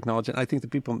just have to acknowledge it. And I think the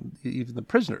people, even the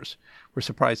prisoners, were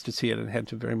surprised to see it and had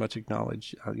to very much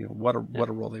acknowledge, what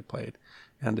a role they played.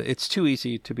 And it's too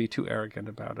easy to be too arrogant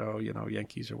about,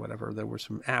 Yankees or whatever. There were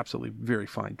some absolutely very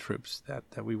fine troops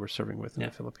that we were serving with in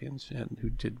the Philippines, and who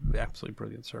did absolutely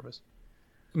brilliant service.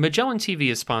 Magellan TV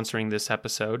is sponsoring this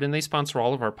episode, and they sponsor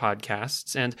all of our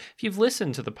podcasts. And if you've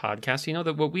listened to the podcast, you know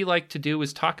that what we like to do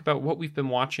is talk about what we've been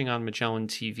watching on Magellan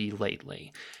TV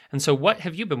lately. And so what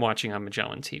have you been watching on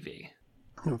Magellan TV?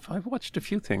 I've watched a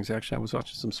few things, actually. I was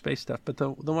watching some space stuff, but the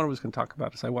one I was going to talk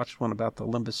about is I watched one about the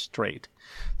Limbus Strait.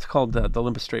 It's called the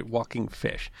Limbus Strait Walking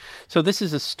Fish. So this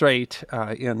is a strait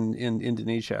in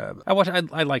Indonesia.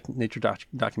 I like nature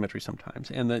documentaries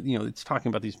sometimes, and it's talking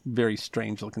about these very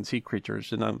strange-looking sea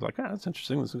creatures, and I'm like, that's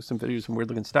interesting. Let's look at some videos, some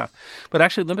weird-looking stuff. But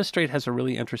actually, Limbus Strait has a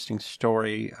really interesting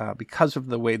story because of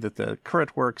the way that the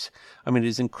current works. I mean, it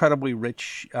is incredibly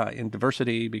rich in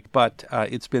diversity, but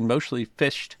it's been mostly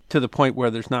fished to the point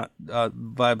where there's not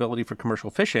viability for commercial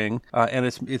fishing, and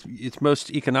its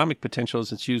most economic potential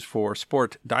is it's used for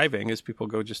sport diving, as people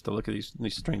go just to look at these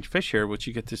strange fish here, which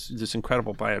you get this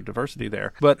incredible biodiversity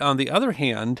there. But on the other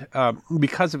hand,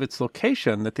 because of its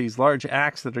location, that these large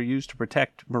acts that are used to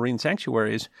protect marine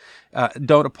sanctuaries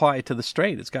don't apply to the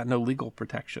strait. It's got no legal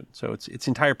protection, so its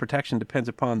entire protection depends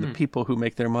upon the people who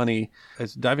make their money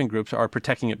as diving groups are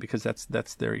protecting it, because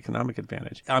that's their economic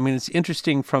advantage. I mean, it's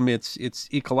interesting from its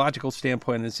ecological standpoint.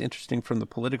 It's interesting from the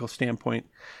political standpoint,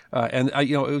 and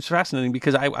it was fascinating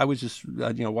because I was just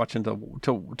watching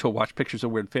to watch pictures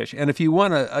of weird fish. And if you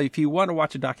want to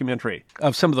watch a documentary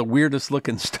of some of the weirdest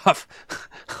looking stuff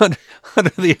under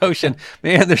the ocean,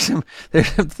 man, there's some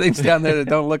things down there that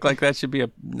don't look like that should be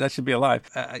alive.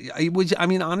 I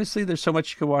mean, honestly, there's so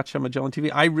much you can watch on Magellan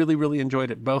TV. I really, really enjoyed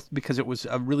it, both because it was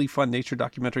a really fun nature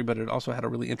documentary, but it also had a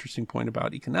really interesting point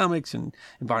about economics and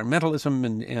environmentalism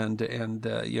and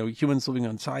humans living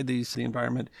inside the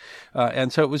environment,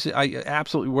 and so it was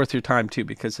absolutely worth your time too,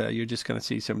 because you're just going to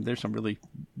see there's some really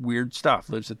weird stuff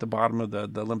lives at the bottom of the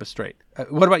Limbus Strait.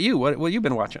 What about you? What have you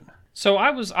been watching? So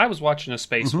I was watching a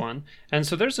space one, and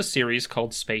so there's a series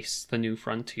called Space: The New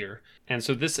Frontier, and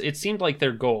so it seemed like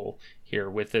their goal here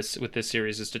with this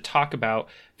series is to talk about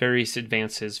various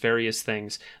advances, various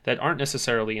things that aren't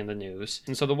necessarily in the news.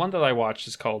 And so the one that I watched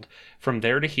is called From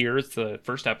There to Here. It's the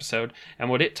first episode, and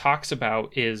what it talks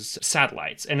about is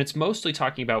satellites, and it's mostly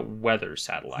talking about weather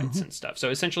satellites and stuff. So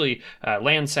essentially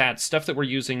Landsat, stuff that we're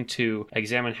using to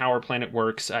examine how our planet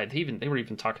works. They were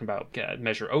even talking about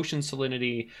measure ocean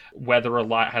salinity. Weather a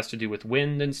lot has to do with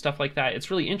wind and stuff like that.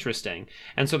 It's really interesting.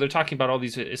 And so they're talking about all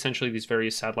these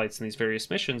various satellites and these various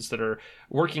missions that are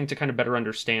working to kind of better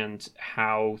understand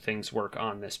how things work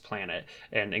on this planet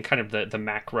and kind of the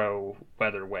macro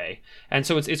weather way. And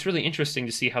so it's really interesting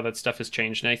to see how that stuff has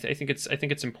changed. And I think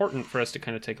it's important for us to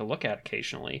kind of take a look at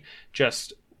occasionally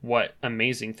just what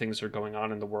amazing things are going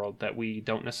on in the world that we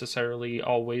don't necessarily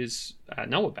always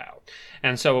know about.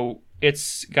 And so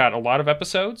it's got a lot of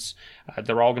episodes.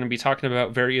 They're all going to be talking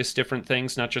about various different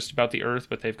things, not just about the Earth,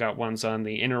 but they've got ones on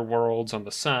the inner worlds, on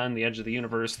the sun, the edge of the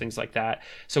universe, things like that.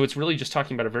 So it's really just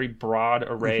talking about a very broad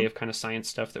array of kind of science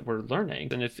stuff that we're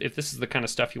learning. And if this is the kind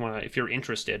of stuff you want to, if you're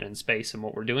interested in space and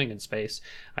what we're doing in space,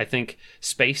 I think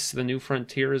Space: The New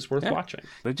Frontier is worth watching.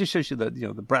 It just shows you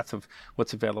the breadth of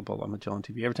what's available on Magellan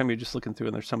TV. Every time you're just looking through,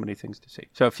 and there's so many things to see.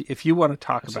 So if you want to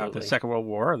talk about the Second World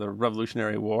War, or the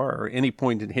Revolutionary War, or any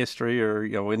point in history, or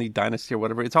any dynasty or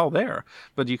whatever, it's all there.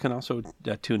 But you can also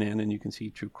tune in and you can see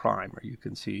true crime, or you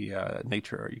can see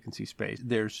nature, or you can see space.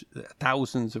 There's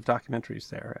thousands of documentaries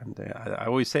there, and I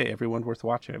always say everyone's worth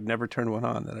watching. I've never turned one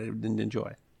on that I didn't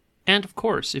enjoy. And of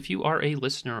course, if you are a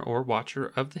listener or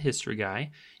watcher of The History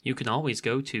Guy, you can always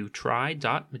go to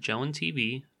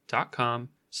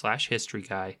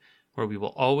try.magellantv.com/historyguy, where we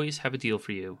will always have a deal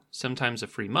for you, sometimes a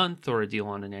free month or a deal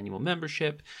on an annual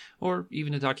membership, or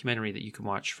even a documentary that you can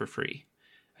watch for free.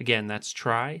 Again, that's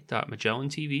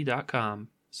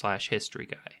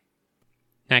try.magellantv.com/historyguy.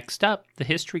 Next up, the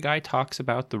History Guy talks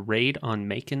about the raid on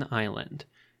Makin Island.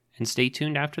 And stay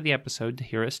tuned after the episode to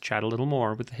hear us chat a little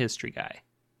more with the History Guy.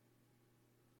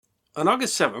 On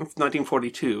August 7th,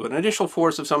 1942, an initial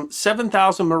force of some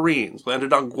 7,000 Marines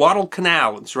landed on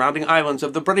Guadalcanal and surrounding islands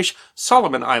of the British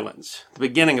Solomon Islands, the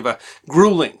beginning of a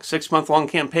grueling 6-month-long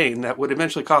campaign that would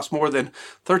eventually cost more than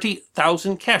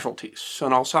 30,000 casualties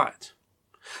on all sides.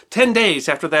 10 days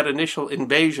after that initial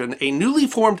invasion, a newly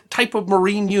formed type of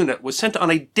Marine unit was sent on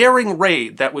a daring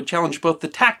raid that would challenge both the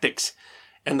tactics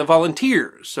and the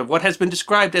volunteers of what has been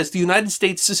described as the United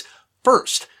States'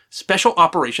 first Special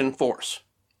Operation Force.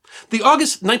 The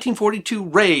August 1942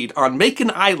 raid on Makin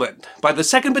Island by the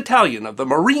 2nd Battalion of the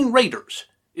Marine Raiders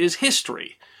is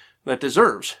history that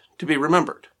deserves to be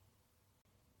remembered.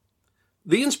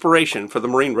 The inspiration for the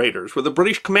Marine Raiders were the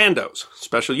British Commandos,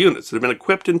 special units that had been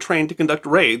equipped and trained to conduct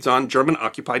raids on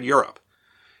German-occupied Europe.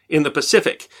 In the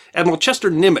Pacific, Admiral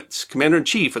Chester Nimitz,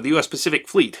 Commander-in-Chief of the U.S. Pacific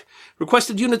Fleet,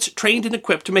 requested units trained and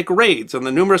equipped to make raids on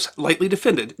the numerous lightly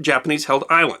defended Japanese-held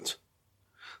islands.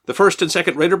 The 1st and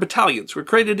 2nd Raider Battalions were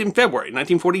created in February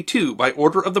 1942 by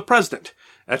order of the President,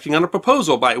 acting on a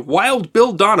proposal by Wild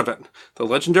Bill Donovan, the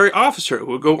legendary officer who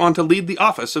would go on to lead the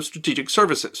Office of Strategic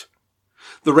Services.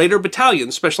 The Raider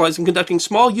Battalions specialized in conducting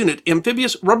small unit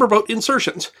amphibious rubber boat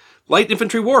insertions, light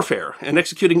infantry warfare, and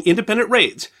executing independent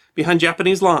raids behind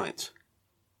Japanese lines.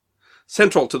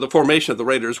 Central to the formation of the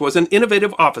Raiders was an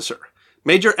innovative officer,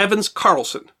 Major Evans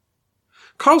Carlson.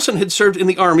 Carlson had served in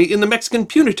the Army in the Mexican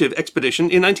Punitive Expedition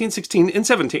in 1916 and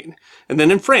 17, and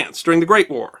then in France during the Great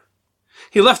War.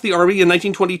 He left the Army in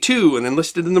 1922 and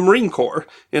enlisted in the Marine Corps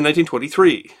in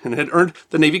 1923, and had earned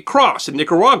the Navy Cross in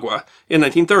Nicaragua in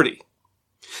 1930.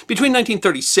 Between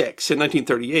 1936 and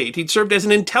 1938, he'd served as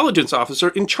an intelligence officer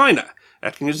in China,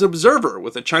 acting as an observer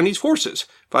with the Chinese forces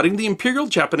fighting the Imperial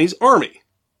Japanese Army.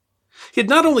 He had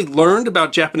not only learned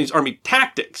about Japanese Army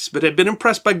tactics, but had been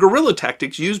impressed by guerrilla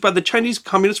tactics used by the Chinese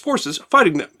Communist forces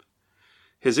fighting them.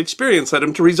 His experience led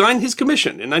him to resign his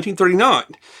commission in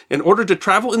 1939 in order to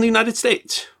travel in the United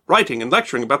States, writing and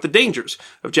lecturing about the dangers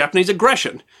of Japanese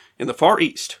aggression in the Far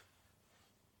East.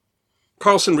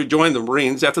 Carlson rejoined the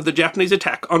Marines after the Japanese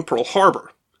attack on Pearl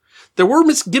Harbor. There were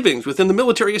misgivings within the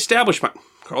military establishment.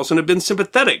 Carlson had been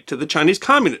sympathetic to the Chinese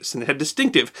Communists and had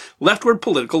distinctive leftward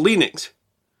political leanings.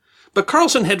 But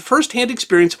Carlson had first-hand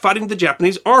experience fighting the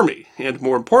Japanese Army, and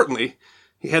more importantly,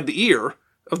 he had the ear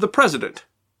of the President.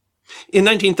 In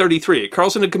 1933,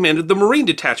 Carlson had commanded the Marine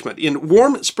Detachment in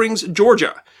Warm Springs,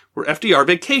 Georgia, where FDR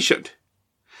vacationed.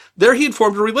 There he had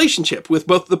formed a relationship with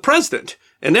both the President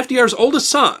and FDR's oldest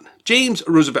son, James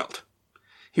Roosevelt.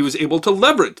 He was able to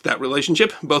leverage that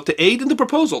relationship both to aid in the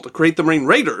proposal to create the Marine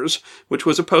Raiders, which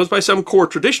was opposed by some core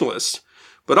traditionalists,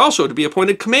 but also to be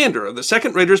appointed commander of the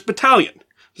 2nd Raiders Battalion,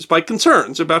 despite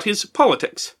concerns about his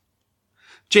politics.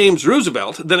 James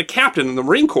Roosevelt, then a captain in the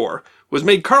Marine Corps, was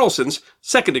made Carlson's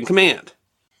second-in-command.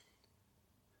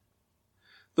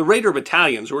 The Raider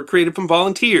battalions were created from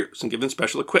volunteers and given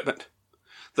special equipment.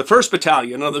 The 1st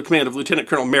Battalion, under the command of Lieutenant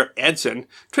Colonel Merritt Edson,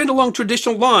 trained along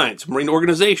traditional lines of Marine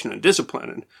organization and discipline,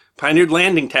 and pioneered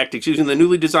landing tactics using the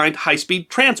newly designed high-speed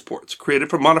transports created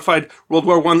from modified World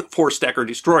War I four-stacker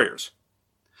destroyers.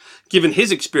 Given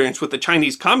his experience with the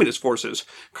Chinese Communist forces,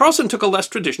 Carlson took a less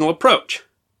traditional approach.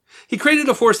 He created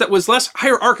a force that was less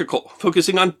hierarchical,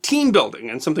 focusing on team building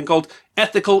and something called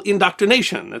ethical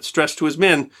indoctrination that stressed to his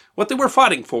men what they were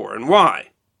fighting for and why.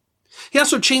 He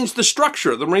also changed the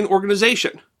structure of the Marine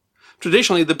organization.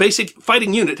 Traditionally, the basic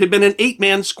fighting unit had been an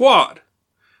 8-man squad.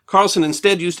 Carlson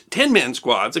instead used 10-man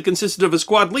squads that consisted of a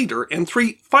squad leader and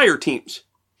 3 fire teams.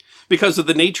 Because of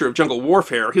the nature of jungle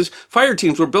warfare, his fire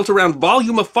teams were built around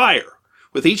volume of fire,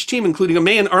 with each team including a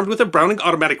man armed with a Browning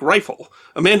automatic rifle,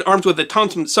 a man armed with a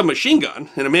Thompson submachine gun,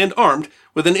 and a man armed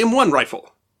with an M1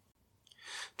 rifle.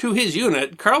 To his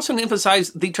unit, Carlson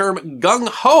emphasized the term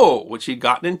gung-ho, which he'd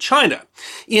gotten in China.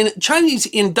 In Chinese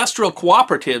industrial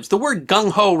cooperatives, the word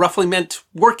gung-ho roughly meant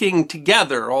working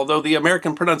together, although the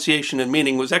American pronunciation and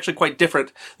meaning was actually quite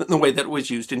different than the way that it was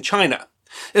used in China.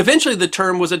 Eventually, the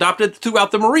term was adopted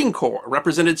throughout the Marine Corps,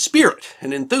 represented spirit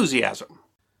and enthusiasm.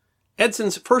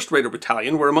 Edson's 1st Raider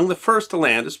Battalion were among the first to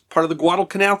land as part of the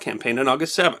Guadalcanal campaign on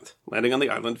August 7th, landing on the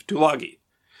island of Tulagi.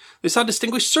 They saw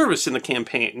distinguished service in the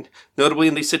campaign, notably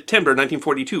in the September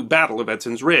 1942 Battle of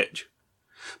Edson's Ridge.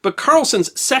 But Carlson's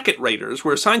 2nd Raiders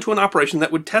were assigned to an operation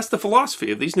that would test the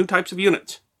philosophy of these new types of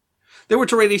units. They were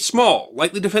to raid a small,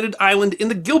 lightly defended island in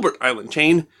the Gilbert Island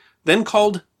chain, then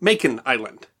called Makin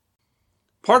Island.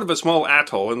 Part of a small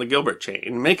atoll in the Gilbert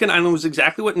chain, Makin Island was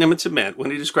exactly what Nimitz had meant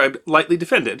when he described lightly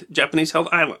defended, Japanese-held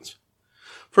islands.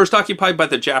 First occupied by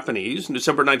the Japanese in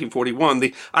December 1941,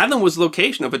 the island was the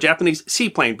location of a Japanese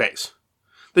seaplane base.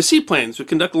 The seaplanes would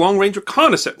conduct long-range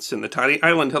reconnaissance, and the tiny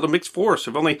island held a mixed force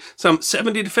of only some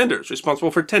 70 defenders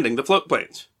responsible for tending the float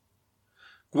planes.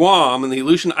 Guam and the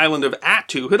Aleutian island of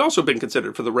Attu had also been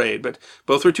considered for the raid, but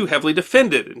both were too heavily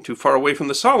defended and too far away from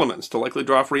the Solomons to likely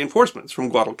draw off reinforcements from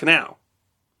Guadalcanal.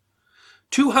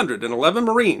 211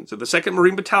 Marines of the 2nd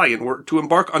Marine Battalion were to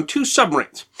embark on 2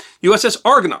 submarines, USS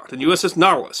Argonaut and USS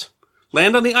Nautilus,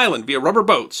 land on the island via rubber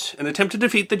boats, and attempt to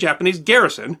defeat the Japanese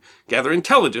garrison, gather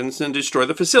intelligence, and destroy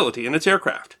the facility and its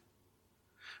aircraft.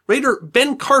 Raider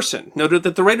Ben Carson noted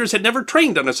that the raiders had never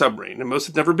trained on a submarine, and most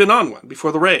had never been on one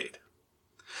before the raid.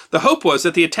 The hope was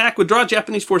that the attack would draw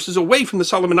Japanese forces away from the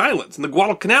Solomon Islands in the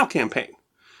Guadalcanal campaign.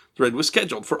 The raid was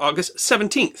scheduled for August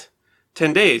 17th,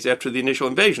 10 days after the initial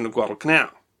invasion of Guadalcanal.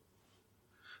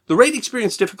 The raid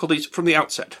experienced difficulties from the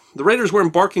outset. The raiders were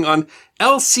embarking on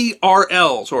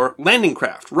LCRLs, or landing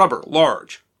craft, rubber,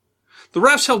 large. The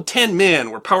rafts held 10 men,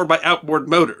 were powered by outboard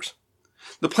motors.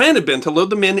 The plan had been to load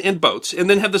the men in boats and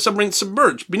then have the submarines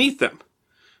submerged beneath them.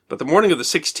 But the morning of the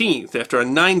 16th, after a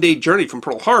 9-day journey from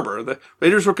Pearl Harbor, the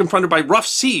raiders were confronted by rough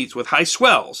seas with high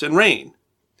swells and rain.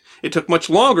 It took much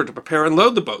longer to prepare and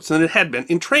load the boats than it had been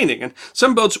in training, and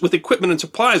some boats with equipment and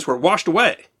supplies were washed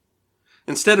away.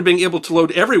 Instead of being able to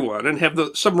load everyone and have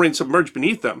the submarine submerged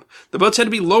beneath them, the boats had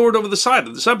to be lowered over the side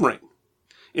of the submarine.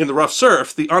 In the rough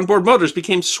surf, the onboard motors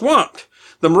became swamped.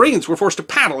 The Marines were forced to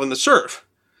paddle in the surf.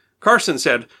 Carson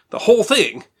said the whole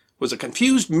thing was a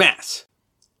confused mess.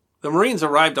 The Marines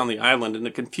arrived on the island in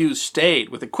a confused state,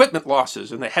 with equipment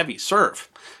losses and the heavy surf.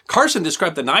 Carson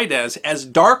described the night as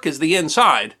dark as the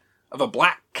inside of a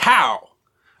black cow.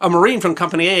 A Marine from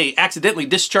Company A accidentally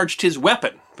discharged his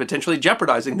weapon, potentially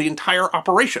jeopardizing the entire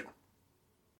operation.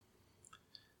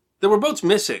 There were boats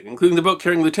missing, including the boat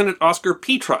carrying Lieutenant Oscar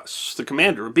Petras, the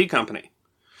commander of B Company.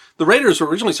 The raiders were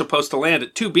originally supposed to land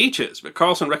at 2 beaches, but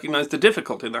Carlson recognized the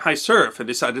difficulty in the high surf and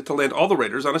decided to land all the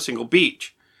raiders on a single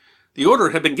beach. The order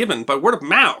had been given by word of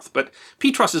mouth, but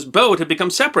Petras's boat had become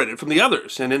separated from the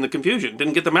others, and in the confusion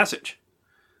didn't get the message.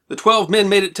 The 12 men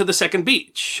made it to the second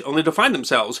beach, only to find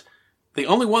themselves the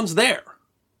only ones there.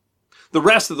 The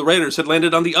rest of the raiders had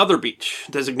landed on the other beach,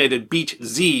 designated Beach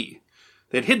Z.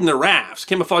 They had hidden their rafts,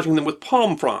 camouflaging them with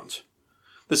palm fronds.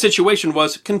 The situation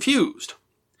was confused.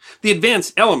 The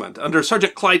advanced element under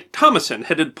Sergeant Clyde Thomason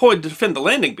had deployed to defend the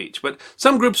landing beach, but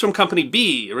some groups from Company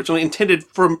B, originally intended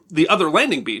for the other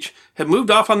landing beach, had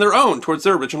moved off on their own towards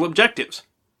their original objectives.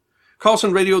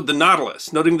 Carlson radioed the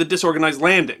Nautilus, noting the disorganized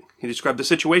landing. He described the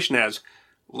situation as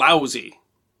lousy.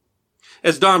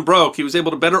 As dawn broke, he was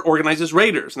able to better organize his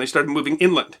raiders, and they started moving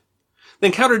inland. They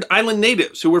encountered island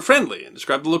natives who were friendly and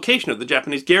described the location of the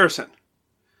Japanese garrison.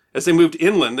 As they moved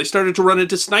inland, they started to run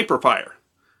into sniper fire.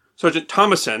 Sergeant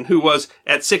Thomason, who was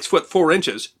at 6 foot 4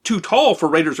 inches, too tall for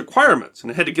raiders' requirements,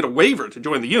 and had to get a waiver to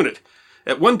join the unit,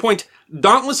 at one point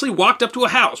dauntlessly walked up to a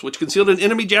house which concealed an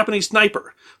enemy Japanese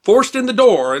sniper, forced in the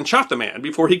door, and shot the man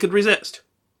before he could resist.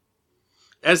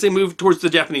 As they moved towards the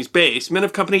Japanese base, men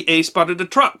of Company A spotted a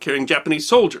truck carrying Japanese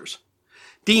soldiers.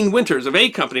 Dean Winters of A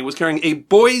Company was carrying a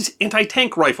Boys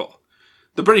anti-tank rifle.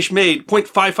 The British-made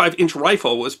 .55-inch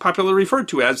rifle was popularly referred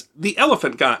to as the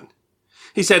elephant gun.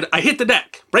 He said, "I hit the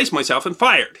deck, braced myself, and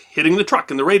fired, hitting the truck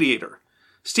and the radiator.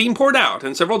 Steam poured out,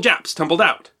 and several Japs tumbled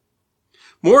out."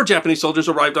 More Japanese soldiers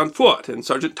arrived on foot, and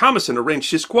Sergeant Thomason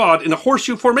arranged his squad in a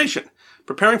horseshoe formation,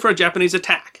 preparing for a Japanese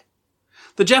attack.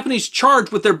 The Japanese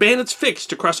charged with their bayonets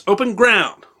fixed across open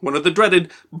ground, one of the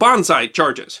dreaded banzai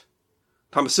charges.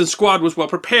 Thomason's squad was well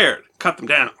prepared, cut them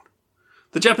down.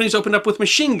 The Japanese opened up with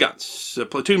machine guns. A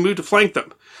platoon moved to flank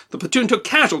them. The platoon took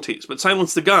casualties, but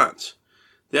silenced the guns.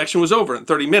 The action was over in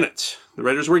 30 minutes. The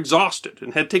raiders were exhausted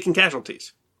and had taken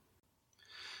casualties.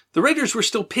 The raiders were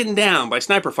still pinned down by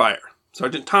sniper fire.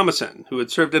 Sergeant Thomason, who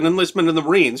had served an enlistment in the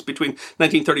Marines between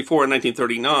 1934 and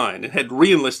 1939 and had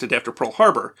re-enlisted after Pearl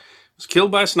Harbor, was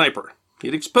killed by a sniper. He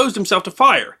had exposed himself to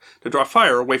fire to draw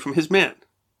fire away from his men.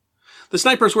 The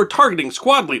snipers were targeting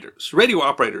squad leaders, radio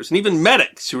operators, and even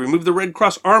medics who removed the Red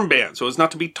Cross armband so as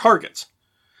not to be targets.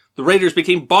 The raiders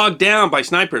became bogged down by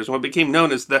snipers in what became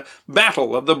known as the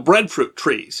Battle of the Breadfruit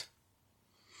Trees.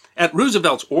 At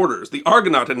Roosevelt's orders, the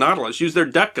Argonaut and Nautilus used their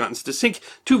duck guns to sink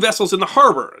 2 vessels in the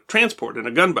harbor, a transport and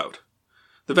a gunboat.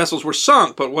 The vessels were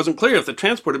sunk, but it wasn't clear if the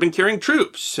transport had been carrying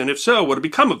troops, and if so, what had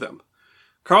become of them.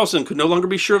 Carlson could no longer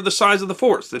be sure of the size of the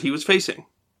force that he was facing.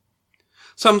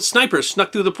 Some snipers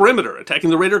snuck through the perimeter, attacking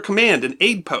the raider command and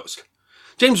aid post.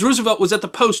 James Roosevelt was at the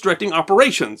post directing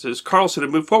operations as Carlson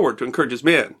had moved forward to encourage his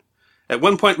men. At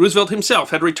one point, Roosevelt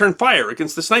himself had to return fire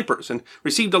against the snipers and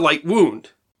received a light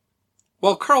wound.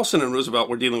 While Carlson and Roosevelt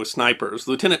were dealing with snipers,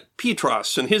 Lieutenant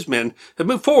Petras and his men had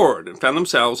moved forward and found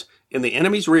themselves in the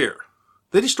enemy's rear.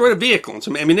 They destroyed a vehicle and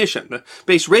some ammunition, the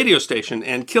base radio station,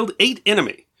 and killed 8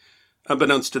 enemy.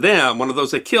 Unbeknownst to them, one of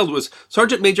those they killed was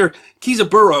Sergeant Major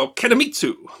Kizaburo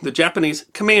Kanemitsu, the Japanese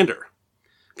commander.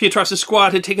 Petras's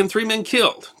squad had taken 3 men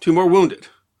killed, 2 more wounded.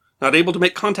 Not able to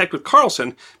make contact with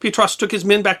Carlson, Petros took his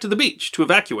men back to the beach to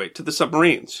evacuate to the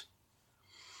submarines.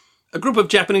 A group of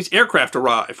Japanese aircraft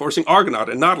arrived, forcing Argonaut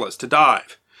and Nautilus to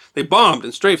dive. They bombed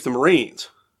and strafed the Marines.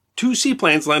 2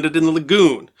 seaplanes landed in the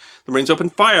lagoon. The Marines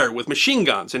opened fire with machine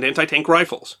guns and anti-tank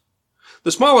rifles.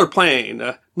 The smaller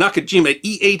plane, Nakajima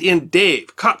E-8N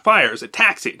Dave, caught fire as it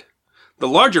taxied. The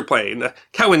larger plane,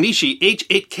 Kawanishi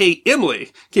H-8K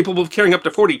Emily, capable of carrying up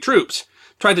to 40 troops,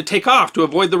 tried to take off to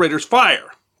avoid the raiders'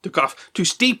 fire. Took off too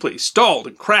steeply, stalled,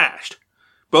 and crashed.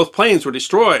 Both planes were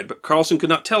destroyed, but Carlson could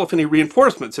not tell if any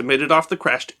reinforcements had made it off the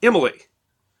crashed Emily.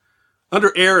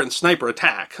 Under air and sniper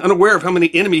attack, unaware of how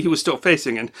many enemy he was still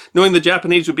facing, and knowing the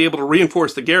Japanese would be able to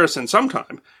reinforce the garrison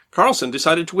sometime, Carlson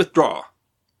decided to withdraw.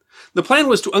 The plan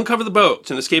was to uncover the boats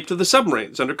and escape to the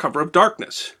submarines under cover of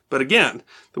darkness. But again,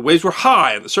 the waves were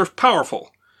high and the surf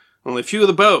powerful. Only a few of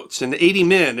the boats and 80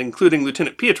 men, including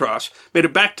Lieutenant Petros, made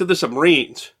it back to the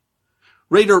submarines.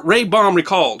 Raider Ray Baum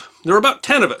recalled, "There were about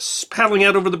 10 of us paddling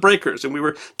out over the breakers, and we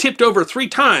were tipped over 3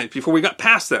 times before we got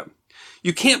past them.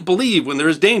 You can't believe when there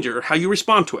is danger how you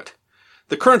respond to it.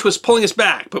 The current was pulling us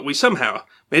back, but we somehow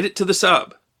made it to the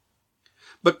sub."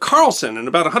 But Carlson and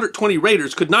about 120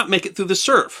 raiders could not make it through the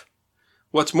surf.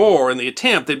 What's more, in the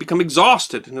attempt, they'd become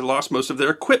exhausted and had lost most of their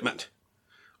equipment.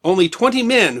 Only 20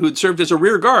 men who had served as a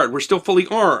rear guard were still fully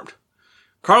armed.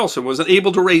 Carlson was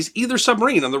unable to raise either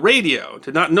submarine on the radio,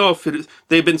 did not know if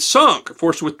they had been sunk or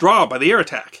forced to withdraw by the air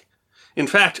attack. In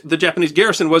fact, the Japanese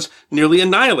garrison was nearly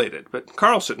annihilated, but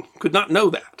Carlson could not know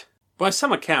that. By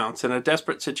some accounts, in a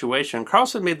desperate situation,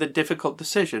 Carlson made the difficult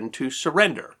decision to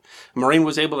surrender. A Marine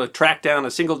was able to track down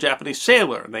a single Japanese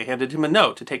sailor, and they handed him a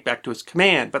note to take back to his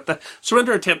command. But the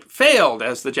surrender attempt failed,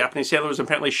 as the Japanese sailor was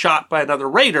apparently shot by another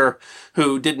raider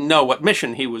who didn't know what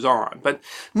mission he was on. But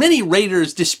many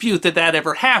raiders dispute that that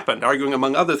ever happened, arguing,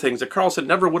 among other things, that Carlson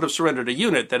never would have surrendered a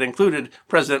unit that included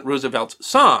President Roosevelt's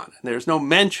son. There's no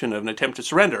mention of an attempt to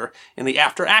surrender in the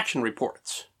after-action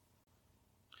reports.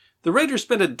 The raiders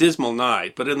spent a dismal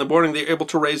night, but in the morning they were able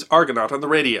to raise Argonaut on the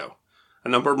radio. A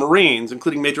number of Marines,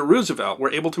 including Major Roosevelt,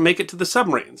 were able to make it to the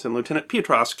submarines, and Lieutenant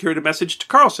Petros carried a message to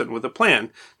Carlson with a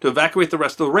plan to evacuate the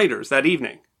rest of the raiders that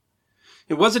evening.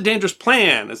 It was a dangerous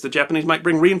plan, as the Japanese might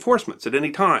bring reinforcements at any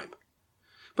time.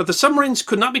 But the submarines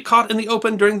could not be caught in the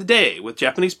open during the day, with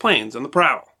Japanese planes on the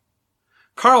prowl.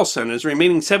 Carlson and his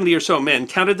remaining 70 or so men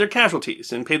counted their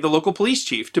casualties and paid the local police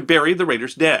chief to bury the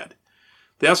raiders' dead.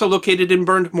 They also located and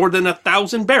burned more than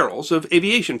 1,000 barrels of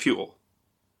aviation fuel.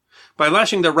 By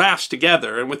lashing their rafts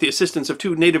together, and with the assistance of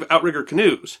 2 native outrigger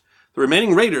canoes, the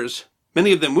remaining raiders,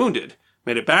 many of them wounded,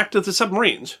 made it back to the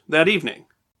submarines that evening.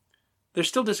 There's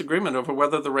still disagreement over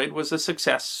whether the raid was a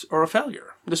success or a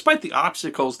failure. Despite the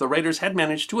obstacles, the raiders had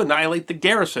managed to annihilate the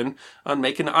garrison on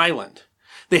Makin Island.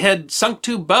 They had sunk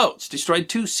 2 boats, destroyed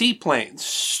 2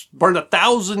 seaplanes, burned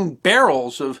 1,000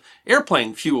 barrels of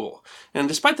airplane fuel. And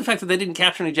despite the fact that they didn't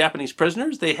capture any Japanese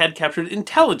prisoners, they had captured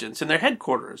intelligence in their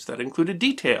headquarters that included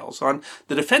details on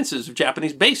the defenses of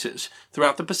Japanese bases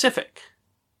throughout the Pacific.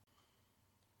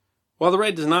 While the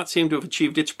raid does not seem to have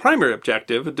achieved its primary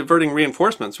objective of diverting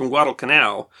reinforcements from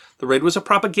Guadalcanal, the raid was a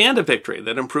propaganda victory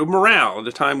that improved morale at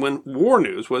a time when war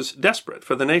news was desperate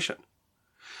for the nation.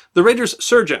 The raiders'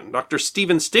 surgeon, Dr.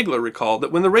 Stephen Stigler, recalled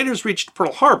that when the raiders reached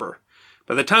Pearl Harbor,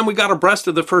 by the time we got abreast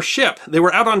of the first ship, they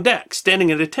were out on deck,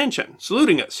 standing at attention,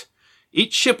 saluting us.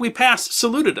 Each ship we passed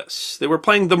saluted us. They were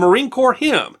playing the Marine Corps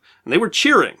hymn, and they were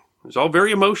cheering. It was all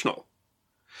very emotional.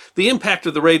 The impact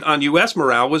of the raid on U.S.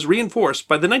 morale was reinforced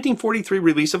by the 1943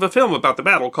 release of a film about the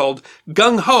battle called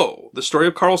Gung Ho, the story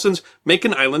of Carlson's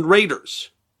Makin Island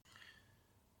Raiders.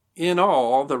 In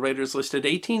all, the raiders listed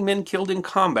 18 men killed in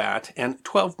combat and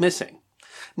 12 missing.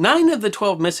 9 of the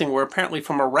 12 missing were apparently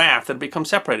from a raft that had become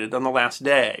separated on the last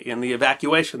day. In the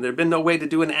evacuation, there had been no way to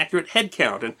do an accurate head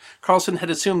count, and Carlson had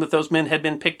assumed that those men had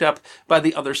been picked up by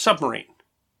the other submarine.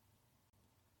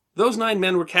 Those 9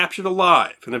 men were captured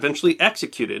alive and eventually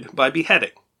executed by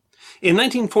beheading. In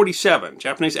 1947,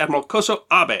 Japanese Admiral Koso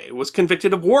Abe was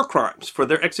convicted of war crimes for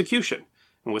their execution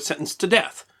and was sentenced to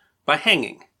death by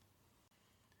hanging.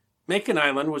 Makin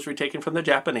Island was retaken from the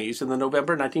Japanese in the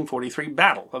November 1943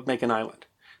 Battle of Makin Island.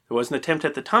 There was an attempt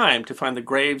at the time to find the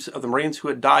graves of the Marines who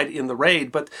had died in the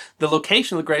raid, but the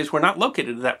location of the graves were not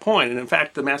located at that point, and in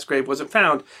fact the mass grave wasn't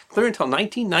found clear until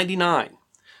 1999.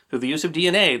 Through the use of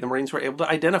DNA, the Marines were able to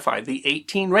identify the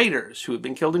 18 raiders who had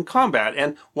been killed in combat,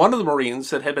 and one of the Marines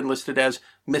that had been listed as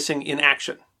missing in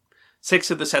action. 6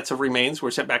 of the sets of remains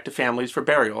were sent back to families for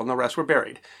burial, and the rest were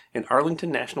buried in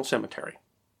Arlington National Cemetery.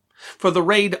 For the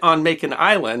raid on Makin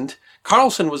Island,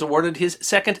 Carlson was awarded his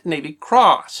 2nd Navy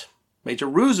Cross. Major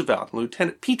Roosevelt and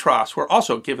Lieutenant Petros were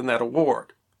also given that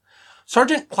award.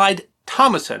 Sergeant Clyde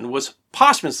Thomason was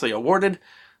posthumously awarded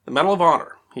the Medal of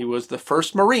Honor. He was the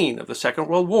first Marine of the Second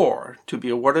World War to be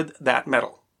awarded that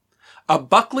medal. A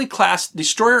Buckley-class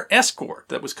destroyer escort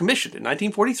that was commissioned in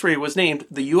 1943 was named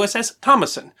the USS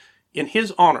Thomason in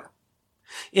his honor.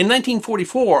 In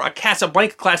 1944, a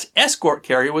Casablanca-class escort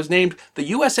carrier was named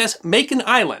the USS Makin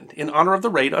Island in honor of the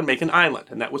raid on Makin Island,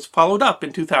 and that was followed up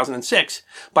in 2006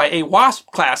 by a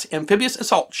Wasp-class amphibious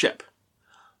assault ship.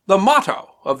 The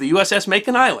motto of the USS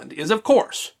Makin Island is, of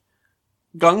course,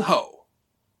 gung-ho.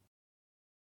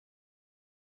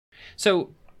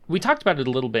 So we talked about it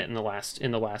a little bit in the last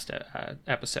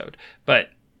episode, but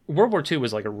World War II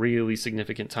was like a really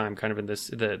significant time kind of in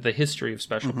the history of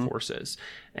special forces.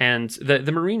 And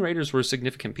the Marine Raiders were a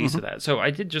significant piece of that. So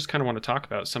I did just kind of want to talk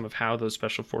about some of how those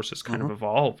special forces kind of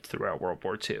evolved throughout World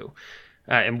War II.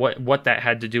 And what that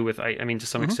had to do with, I mean, to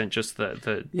some extent, just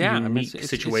the unique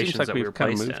situations like that we were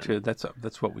placed in.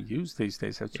 That's what we use these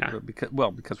days.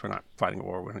 Because we're not fighting a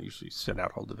war, we don't usually send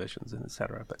out whole divisions and et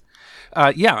cetera. But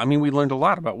I mean, we learned a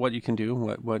lot about what you can do,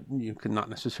 what you can not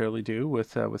necessarily do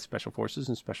with special forces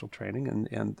and special training,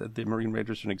 and the Marine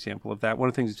Raiders are an example of that. One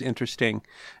of the things that's interesting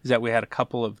is that we had a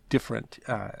couple of different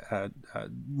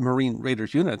Marine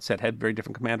Raiders units that had very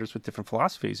different commanders with different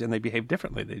philosophies, and they behaved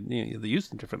differently. They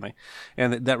used them differently.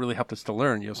 And that really helped us to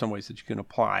learn, some ways that you can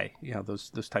apply,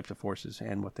 those types of forces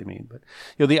and what they mean. But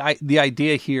the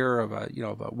idea here of a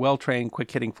well-trained,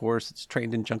 quick-hitting force that's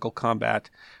trained in jungle combat,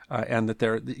 and that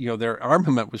their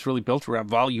armament was really built around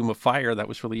volume of fire. That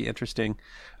was really interesting.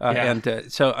 And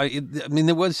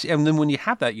then when you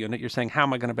have that unit, you're saying, how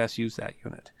am I going to best use that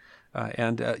unit?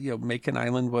 Makin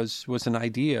Island was an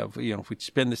idea of, if we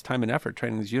spend this time and effort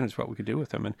training these units, what we could do with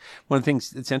them. And one of the things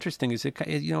that's interesting is it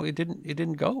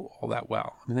didn't go all that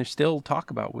well. I mean, there's still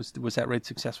talk about was that raid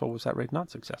successful? Was that raid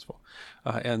not successful?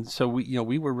 And so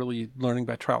we were really learning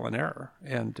by trial and error.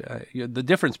 And the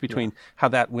difference between how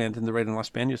that went and the raid in Los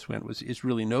Baños went is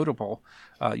really notable.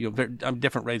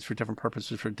 Different raids for different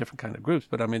purposes for different kind of groups.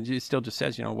 But I mean, it still just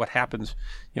says, what happens,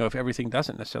 if everything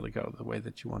doesn't necessarily go the way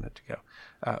that you want it to go.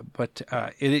 But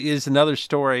it is another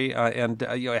story, and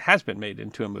it has been made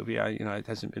into a movie. It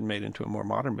hasn't been made into a more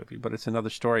modern movie, but it's another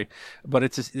story. But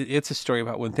it's a story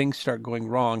about when things start going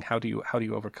wrong. How do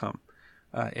you overcome?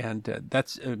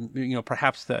 That's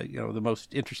perhaps the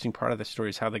most interesting part of the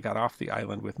story is how they got off the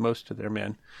island with most of their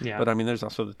men. Yeah. But I mean, there's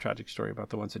also the tragic story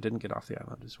about the ones that didn't get off the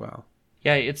island as well.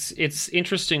 Yeah, it's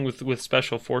interesting with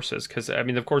special forces because I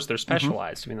mean, of course, they're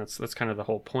specialized. I mean, that's kind of the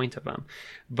whole point of them,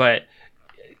 but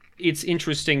it's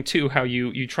interesting, too, how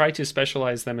you try to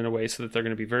specialize them in a way so that they're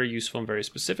going to be very useful in very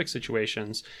specific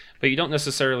situations, but you don't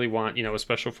necessarily want, a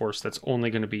special force that's only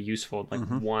going to be useful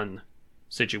in one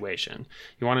situation.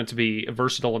 You want it to be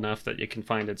versatile enough that it can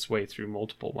find its way through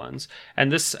multiple ones.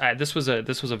 And this was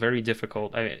a very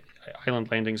difficult. Island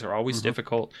landings are always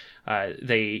difficult.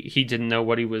 He didn't know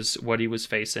what he was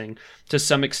facing. To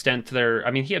some extent,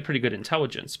 he had pretty good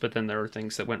intelligence, but then there were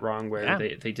things that went wrong where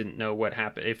they didn't know what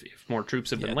happened if more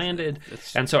troops had been landed.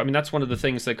 And so that's one of the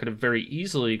things that could have very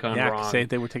easily gone wrong.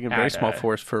 They were taking a very small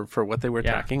force for what they were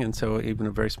attacking, and so even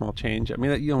a very small change. I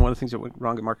mean, one of the things that went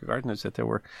wrong at Market Garden is that there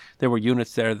were units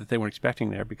there that they weren't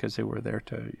expecting there because they were there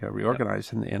to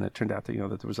reorganize, and it turned out that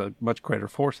that there was a much greater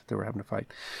force that they were having to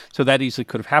fight. So that easily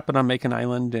could have happened on Makin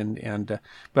Island,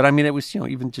 but I mean, it was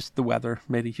even just the weather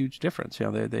made a huge difference.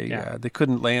 They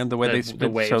couldn't land the way they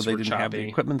expected, so they didn't have the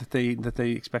equipment that they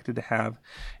expected to have,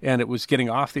 and it was getting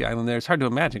off the island there. It's hard to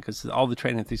imagine because all the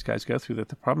training that these guys go through. That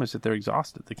the problem is that they're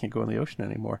exhausted. They can't go in the ocean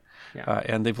anymore,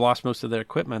 and they've lost most of their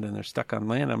equipment and they're stuck on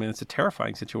land. I mean, it's a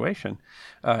terrifying situation,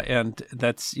 and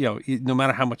that's no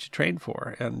matter how much you train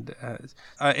for. And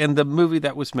the movie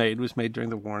that was made during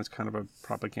the war. It's kind of a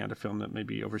propaganda film that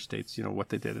maybe overstates what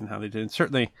they did and how they did. And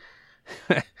certainly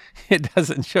it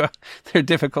doesn't show their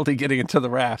difficulty getting into the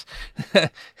rafts.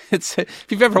 If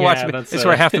you've ever watched it, it's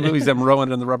where half the movie's them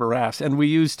rowing in the rubber rafts. And we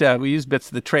used bits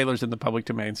of the trailers in the public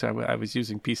domain, so I was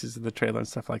using pieces of the trailer and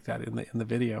stuff like that in the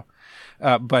video.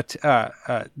 But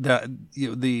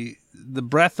the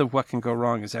breadth of what can go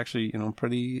wrong is actually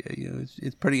pretty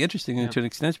it's pretty interesting, and to an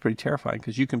extent it's pretty terrifying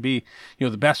because you can be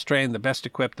the best trained, the best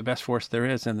equipped, the best force there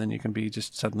is, and then you can be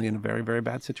just suddenly in a very, very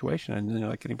bad situation, and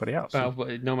like anybody else.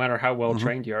 No matter how well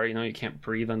trained you are, you can't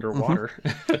breathe underwater.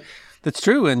 That's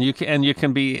true, and you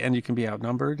can be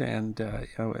outnumbered, and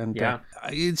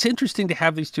it's interesting to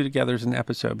have these two together as an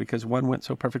episode because one went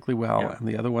so perfectly well, and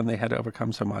the other one they had to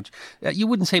overcome so much. You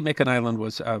wouldn't say Makin Island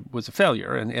was a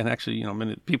failure, and actually,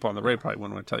 people on the raid probably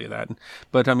wouldn't want to tell you that.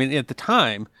 But I mean, at the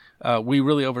time, we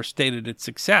really overstated its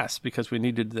success because we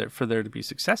needed for there to be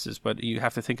successes. But you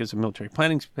have to think as a military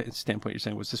planning standpoint, you're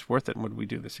saying, was this worth it, and would we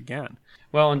do this again?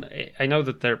 Well, and I know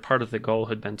that part of the goal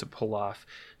had been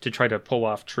to try to pull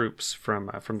off troops from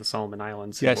the Solomon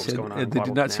Islands. Yes, what was going on they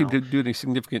did not seem to do any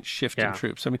significant shift in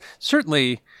troops. I mean,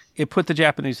 certainly it put the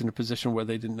Japanese in a position where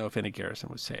they didn't know if any garrison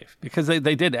was safe, because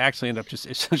they did actually end up just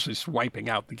essentially wiping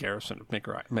out the garrison of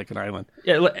Makin Island.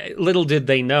 Yeah, little did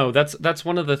they know. That's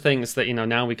one of the things that,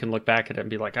 now we can look back at it and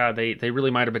be like, they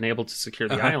really might have been able to secure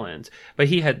the island, but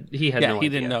he had no idea. He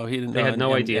didn't know. They had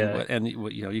no idea, and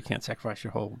you can't sacrifice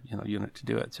your whole unit to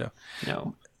do it. So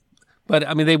no. But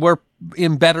I mean, they were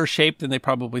in better shape than they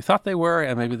probably thought they were,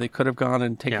 and maybe they could have gone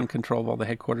and taken control of all the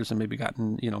headquarters and maybe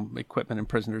gotten equipment and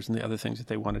prisoners and the other things that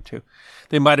they wanted to.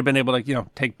 They might have been able to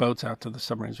take boats out to the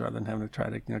submarines rather than having to try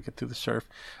to get through the surf.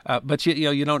 But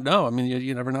you don't know. I mean,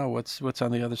 you never know what's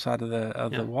on the other side of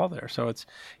the wall there. So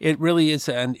it really is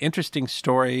an interesting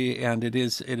story, and it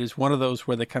is one of those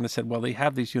where they kind of said, well, they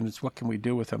have these units. What can we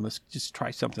do with them? Let's just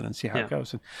try something and see how it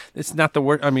goes. And it's not the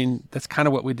word. I mean, that's kind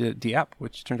of what we did at Dieppe,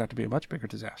 which turned out to be a much bigger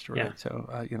disaster, right?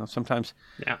 So sometimes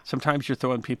you're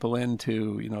throwing people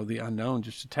into the unknown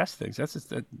just to test things. That's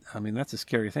a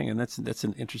scary thing, and that's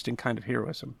an interesting kind of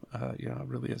heroism. It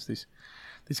really is.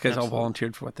 These guys all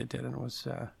volunteered for what they did, and it was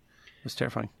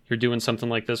terrifying. You're doing something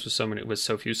like this with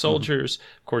so few soldiers.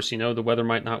 Of course, the weather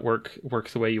might not work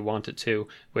the way you want it to,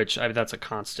 which that's a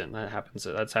constant. That happens.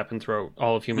 That's happened throughout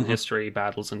all of human history.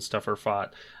 Battles and stuff are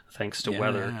fought thanks to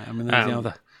weather. I mean,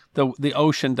 the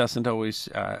ocean doesn't always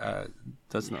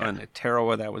on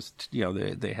Tarawa, that was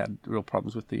they had real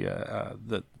problems with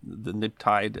the neap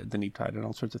tide and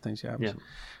all sorts of things.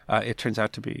 It turns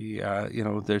out to be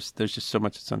there's just so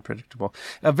much that's unpredictable.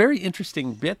 A very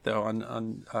interesting bit though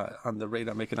on the raid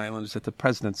on Makin Island is that the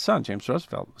president's son, James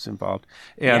Roosevelt, was involved,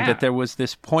 and that there was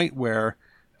this point where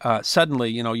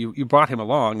suddenly, you brought him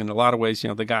along in a lot of ways.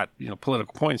 They got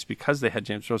political points because they had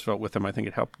James Roosevelt with them. I think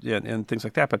it helped and things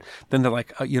like that. But then they're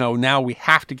like, now we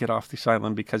have to get off this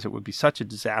island because it would be such a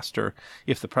disaster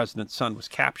if the president's son was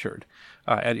captured.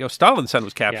 And Stalin's son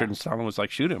was captured, and Stalin was like,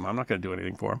 "Shoot him! I'm not going to do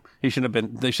anything for him. He shouldn't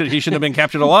have been. He shouldn't have been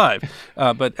captured alive."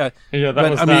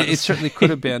 It certainly could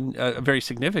have been very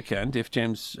significant if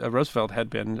James Roosevelt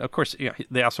had been. Of course,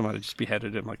 they also might have just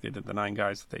beheaded him like they did the 9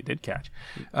 guys that they did catch.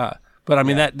 But I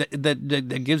mean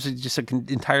that gives it just an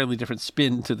entirely different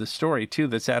spin to the story too.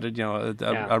 That's added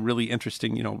a really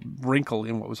interesting wrinkle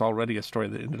in what was already a story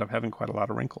that ended up having quite a lot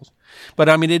of wrinkles. But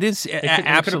I mean it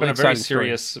absolutely a very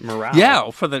serious morale. Yeah,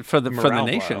 for the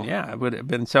nation. Blow. Yeah, it would have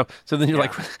been so. So then you're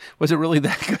like, was it really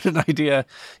that good an idea?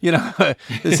 To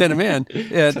send him in?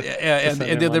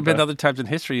 And there've been other times in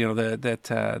history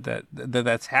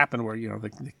that's happened where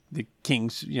the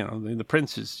kings, the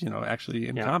princes, actually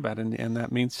in combat, and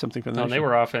that means something for them. They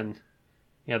were often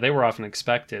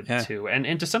expected to,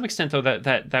 and to some extent though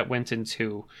that went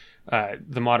into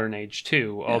the modern age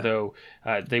too. Although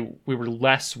we were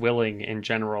less willing in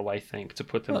general, I think, to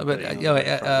put them.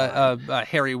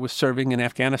 Harry was serving in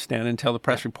Afghanistan until the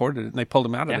press reported it, and they pulled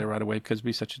him out of there right away because it'd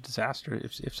be such a disaster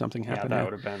if something happened. That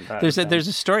would have been. There's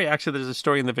a story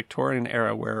in the Victorian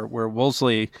era where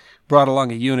Wolseley brought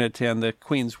along a unit, and the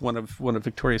Queen's one of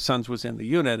Victoria's sons was in the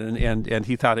unit, and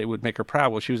he thought it would make her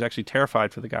proud. Well, she was actually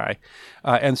terrified for the guy,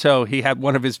 and so he had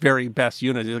one of his very best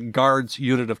units, a guards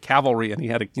unit of cavalry, and he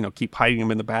had to keep hiding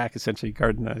him in the back, essentially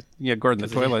guarding the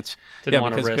toilets.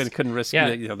 Because couldn't risk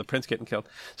the prince getting killed.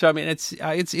 So I mean,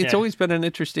 it's always been an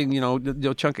interesting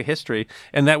chunk of history,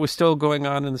 and that was still going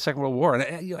on in the Second World War.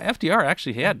 And FDR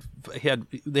actually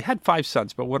they had 5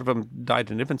 sons, but one of them died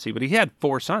in infancy. But he had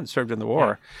 4 sons served in the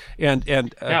war. And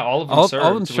all of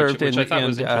them served, which I thought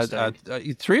was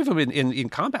interesting. 3 of them in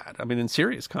combat. I mean, in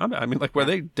serious combat. I mean, like where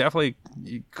they definitely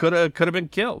could have been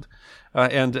killed.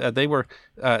 And they were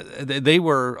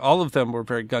all of them were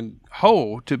very gung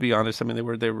ho, to be honest. I mean,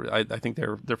 they were. I think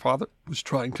their father was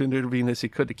trying to intervene as he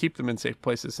could to keep them in safe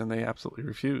places, and they absolutely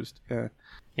refused.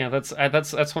 Yeah, that's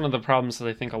one of the problems that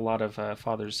I think a lot of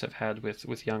fathers have had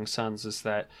with young sons is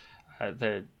that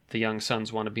the young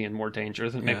sons want to be in more danger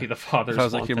than maybe the fathers. I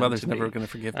was like, your mother's never going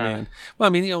to forgive me. Well, I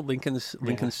mean, Lincoln's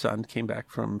son came back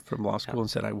from law school and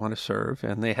said, "I want to serve,"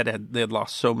 and they had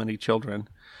lost so many children.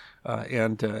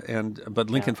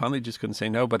 But Lincoln finally just couldn't say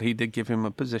no. But he did give him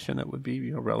a position that would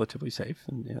be relatively safe,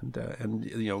 and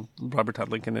Robert Todd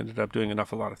Lincoln ended up doing an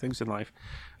awful lot of things in life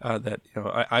that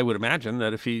I would imagine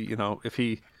that if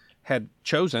he had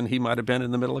chosen, he might have been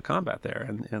in the middle of combat there,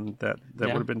 and that would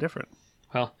have been different.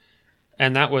 Well,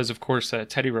 and that was of course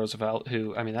Teddy Roosevelt,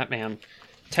 who, I mean, that man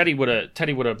Teddy would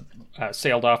have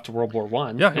sailed off to World War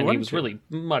One. Yeah, and he was really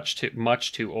much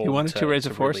too old. He wanted to raise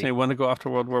a force, really... and he wanted to go off to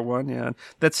World War One. Yeah,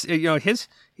 that's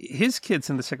his kids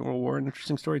in the Second World War, an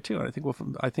interesting story too. And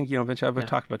I think eventually I've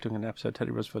talked about doing an episode.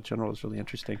 Teddy Roosevelt General was really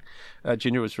interesting.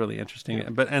 Junior was really interesting.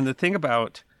 Yeah. And the thing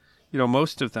about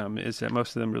most of them is that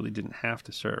most of them really didn't have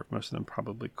to serve. Most of them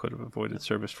probably could have avoided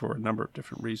service for a number of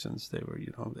different reasons. They were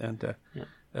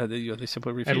they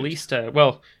simply refused. At least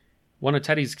one of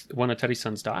Teddy's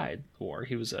sons died in the war.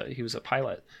 He was a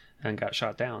pilot and got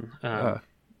shot down.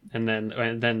 And then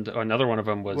another one of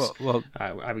them was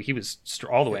he was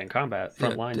all the way in combat,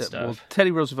 frontline stuff. Well,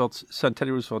 Teddy Roosevelt's son,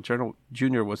 Teddy Roosevelt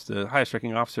Jr. was the highest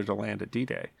ranking officer to land at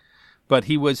D-Day. But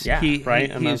he was he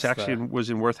was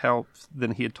in worse health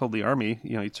than he had told the Army.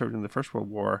 He'd served in the First World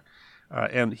War,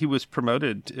 and he was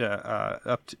promoted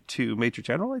up to Major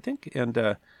General, I think. And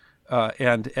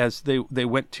as they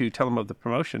went to tell him of the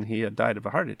promotion, he had died of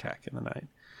a heart attack in the night.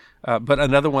 But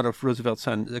another one of Roosevelt's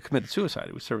sons committed suicide.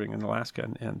 He was serving in Alaska,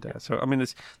 and so I mean,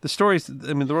 the stories.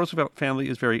 I mean, the Roosevelt family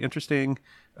is very interesting,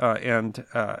 and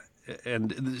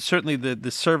certainly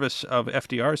the service of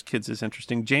FDR's kids is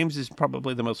interesting. James is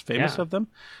probably the most famous of them,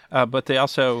 but they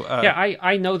also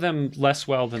I know them less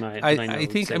well than I know. I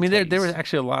think there were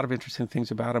actually a lot of interesting things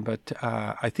about him, but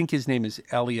I think his name is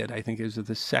Elliot. I think he was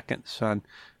the second son.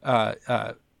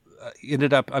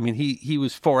 Ended up, I mean, he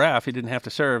was 4F. He didn't have to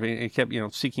serve. He kept,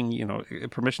 seeking,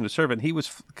 permission to serve. And he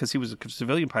was, because he was a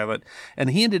civilian pilot,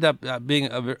 and he ended up being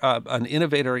an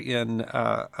innovator in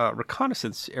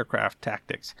reconnaissance aircraft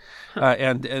tactics.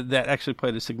 And that actually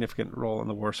played a significant role in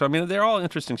the war. So, I mean, they're all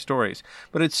interesting stories.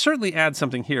 But it certainly adds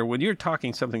something here. When you're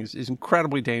talking something is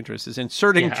incredibly dangerous, is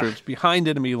inserting troops behind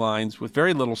enemy lines with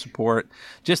very little support,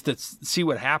 just to see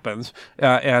what happens.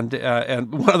 And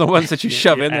one of the ones that you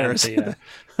shove in there is...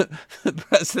 the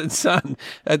president's son.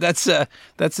 That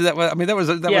was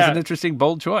an interesting,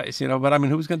 bold choice, But I mean,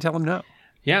 who was going to tell him no?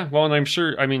 Yeah, well, and I'm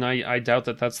sure. I mean, I doubt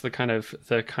that that's the kind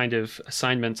of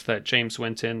assignments that James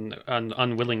went in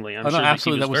unwillingly. I'm sure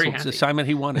absolutely, that he was the assignment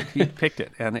he wanted. He picked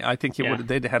it, and I think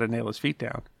they'd had to nail his feet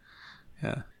down.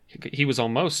 Yeah, he was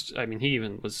almost. I mean, he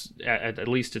even was at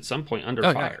least at some point under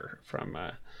fire from.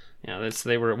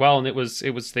 They were well, and it was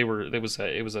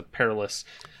a perilous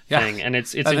thing, and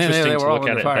it's interesting to look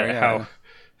at it how.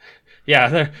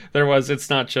 Yeah, there was. It's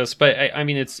not just, but I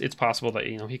mean, it's possible that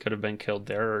he could have been killed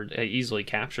there or easily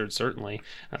captured. Certainly,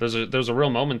 there's a real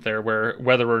moment there where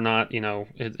whether or not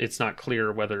it's not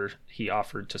clear whether he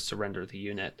offered to surrender the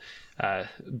unit,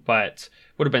 but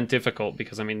would have been difficult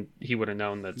because I mean he would have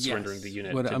known that surrendering the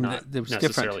unit did not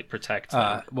necessarily protect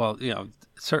them. Well,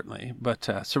 certainly, but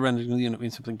surrendering the unit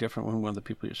means something different when one of the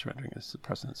people you're surrendering is the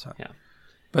president's son. Yeah.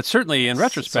 But certainly, in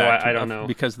retrospect, I don't know,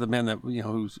 because the men that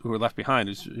who were left behind,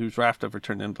 whose raft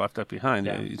overturned and left behind,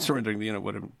 surrendering the unit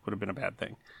would have been a bad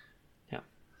thing.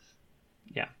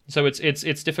 Yeah. So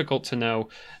it's difficult to know,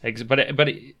 but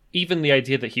even the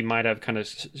idea that he might have kind of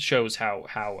shows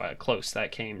how close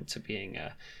that came to being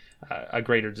a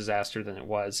greater disaster than it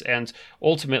was, and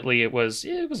ultimately it was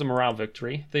a morale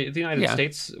victory. The United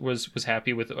States was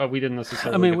happy with. We didn't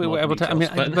necessarily. I mean, we were able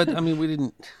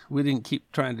to. We didn't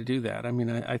keep trying to do that. I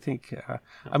mean, I think.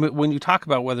 I mean, when you talk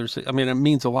about whether, it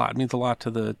means a lot. It means a lot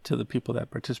to the people that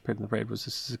participated in the raid. Was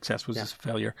this a success? Was this a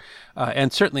failure?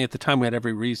 And certainly at the time, we had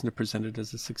every reason to present it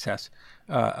as a success.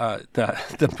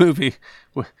 The movie,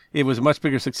 it was a much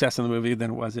bigger success in the movie than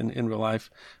it was in real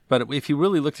life. But if you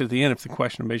really looked at the end, if the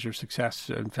question of measure success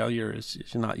and failure is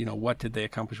not, what did they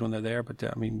accomplish when they're there? But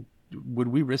I mean, would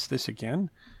we risk this again?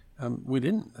 We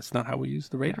didn't. That's not how we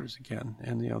used the Raiders again.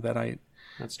 And that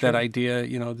idea,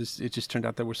 it just turned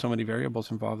out there were so many variables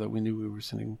involved that we knew we were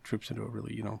sending troops into a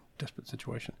really, desperate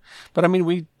situation. But I mean,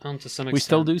 we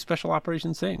still do special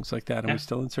operations things like that, and we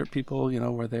still insert people,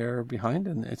 where they're behind,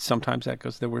 and sometimes that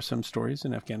goes. There were some stories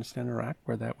in Afghanistan and Iraq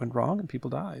where that went wrong and people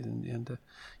died, and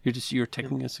you're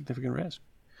taking a significant risk.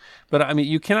 But I mean,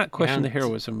 you cannot question the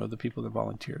heroism of the people that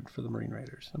volunteered for the Marine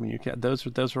Raiders. I mean, those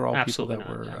were all people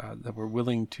that were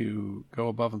willing to go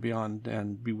above and beyond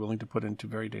and be willing to put into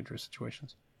very dangerous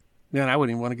situations. Man, I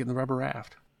wouldn't even want to get in the rubber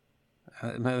raft.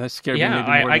 That scared me.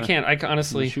 I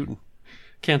honestly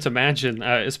can't imagine,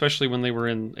 especially when they were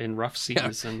in rough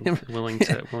seas and willing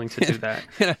to do that.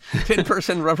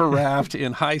 10-person rubber raft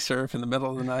in high surf in the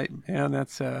middle of the night. Man,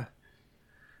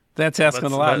 that's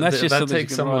asking a lot, and that's just so that you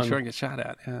can roll ashore and get shot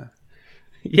at.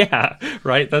 Yeah,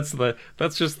 right. That's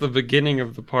just the beginning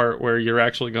of the part where you're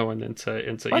actually going into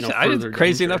I was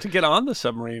crazy enough to get on the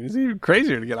submarine. It's even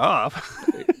crazier to get off.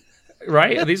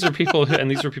 Right? These are people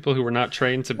who were not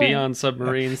trained to be on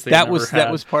submarines. That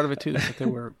was part of it too. That they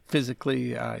were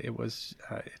physically. It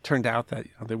turned out that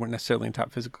they weren't necessarily in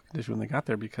top physical condition when they got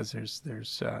there because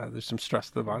there's some stress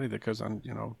to the body that goes on,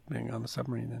 being on a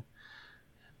submarine. And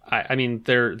I mean,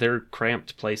 they're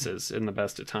cramped places in the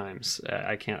best of times.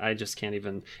 I just can't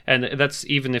even. And that's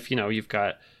even if you've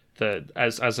got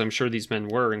as I'm sure these men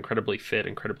were incredibly fit,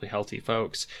 incredibly healthy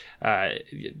folks.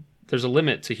 There's a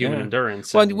limit to human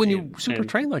endurance. Well, when you super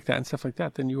train like that and stuff like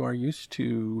that, then you are used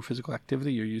to physical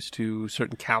activity. You're used to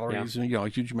certain calories and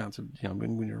huge amounts of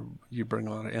when you burn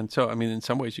a lot of. And so, I mean, in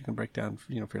some ways, you can break down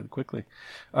fairly quickly.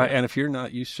 And if you're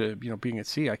not used to being at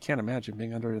sea, I can't imagine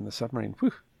being under in the submarine.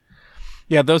 Whew.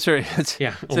 Yeah, those are.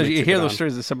 So you hear those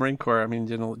stories of the submarine corps. I mean,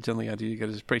 generally, idea you get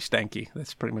is pretty stanky.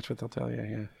 That's pretty much what they'll tell you.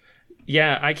 Yeah.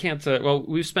 Yeah, I can't. Well,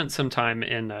 we've spent some time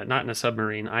in not in a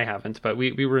submarine. I haven't, but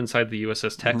we were inside the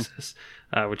USS Texas,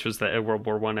 which was the World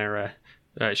War I era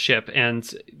ship,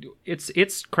 and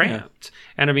it's cramped.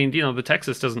 And I mean, the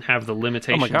Texas doesn't have the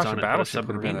limitations on it that a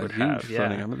submarine would have.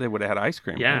 Yeah, they would have had ice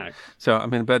cream. Yeah. Right? So I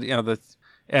mean, but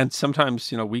and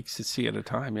sometimes weeks at sea at a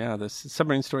time. Yeah, the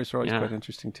submarine stories are always quite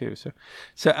interesting too.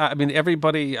 So I mean,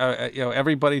 everybody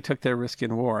took their risk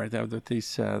in war.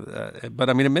 But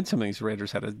I mean, it meant something. These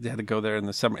raiders had to go there in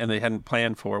the summer, and they hadn't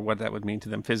planned for what that would mean to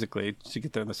them physically to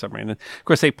get there in the submarine. And of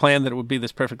course, they planned that it would be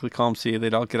this perfectly calm sea.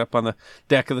 They'd all get up on the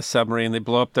deck of the submarine. They'd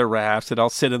blow up their rafts. They'd all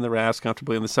sit in the rafts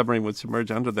comfortably, and the submarine would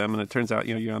submerge under them. And it turns out,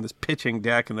 you're on this pitching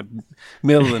deck in the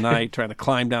middle of the night trying to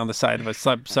climb down the side of a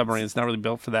submarine. It's not really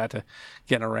built for that to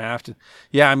get in a raft. And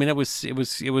I mean, it was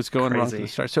going wrong from the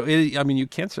start. So I mean, you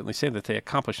can certainly say that they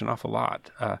accomplished an awful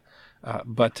lot.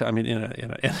 But I mean,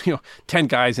 in 10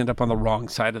 guys end up on the wrong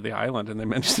side of the island, and they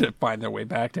manage to find their way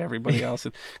back to everybody else,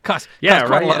 and caused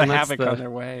quite a lot of havoc on their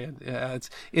way. And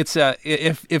it's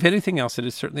if anything else, it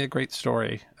is certainly a great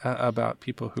story about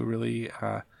people who really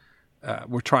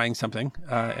were trying something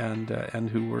and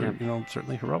who were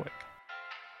certainly heroic.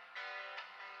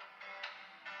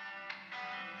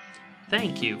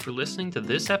 Thank you for listening to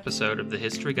this episode of the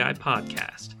History Guy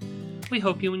podcast. We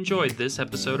hope you enjoyed this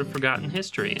episode of Forgotten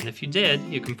History, and if you did,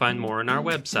 you can find more on our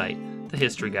website,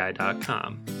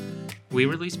 thehistoryguy.com. We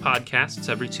release podcasts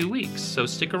every 2 weeks, so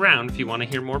stick around if you want to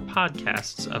hear more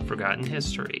podcasts of Forgotten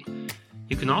History.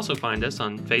 You can also find us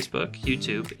on Facebook,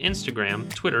 YouTube, Instagram,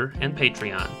 Twitter, and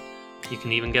Patreon. You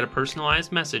can even get a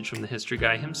personalized message from the History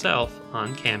Guy himself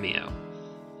on Cameo.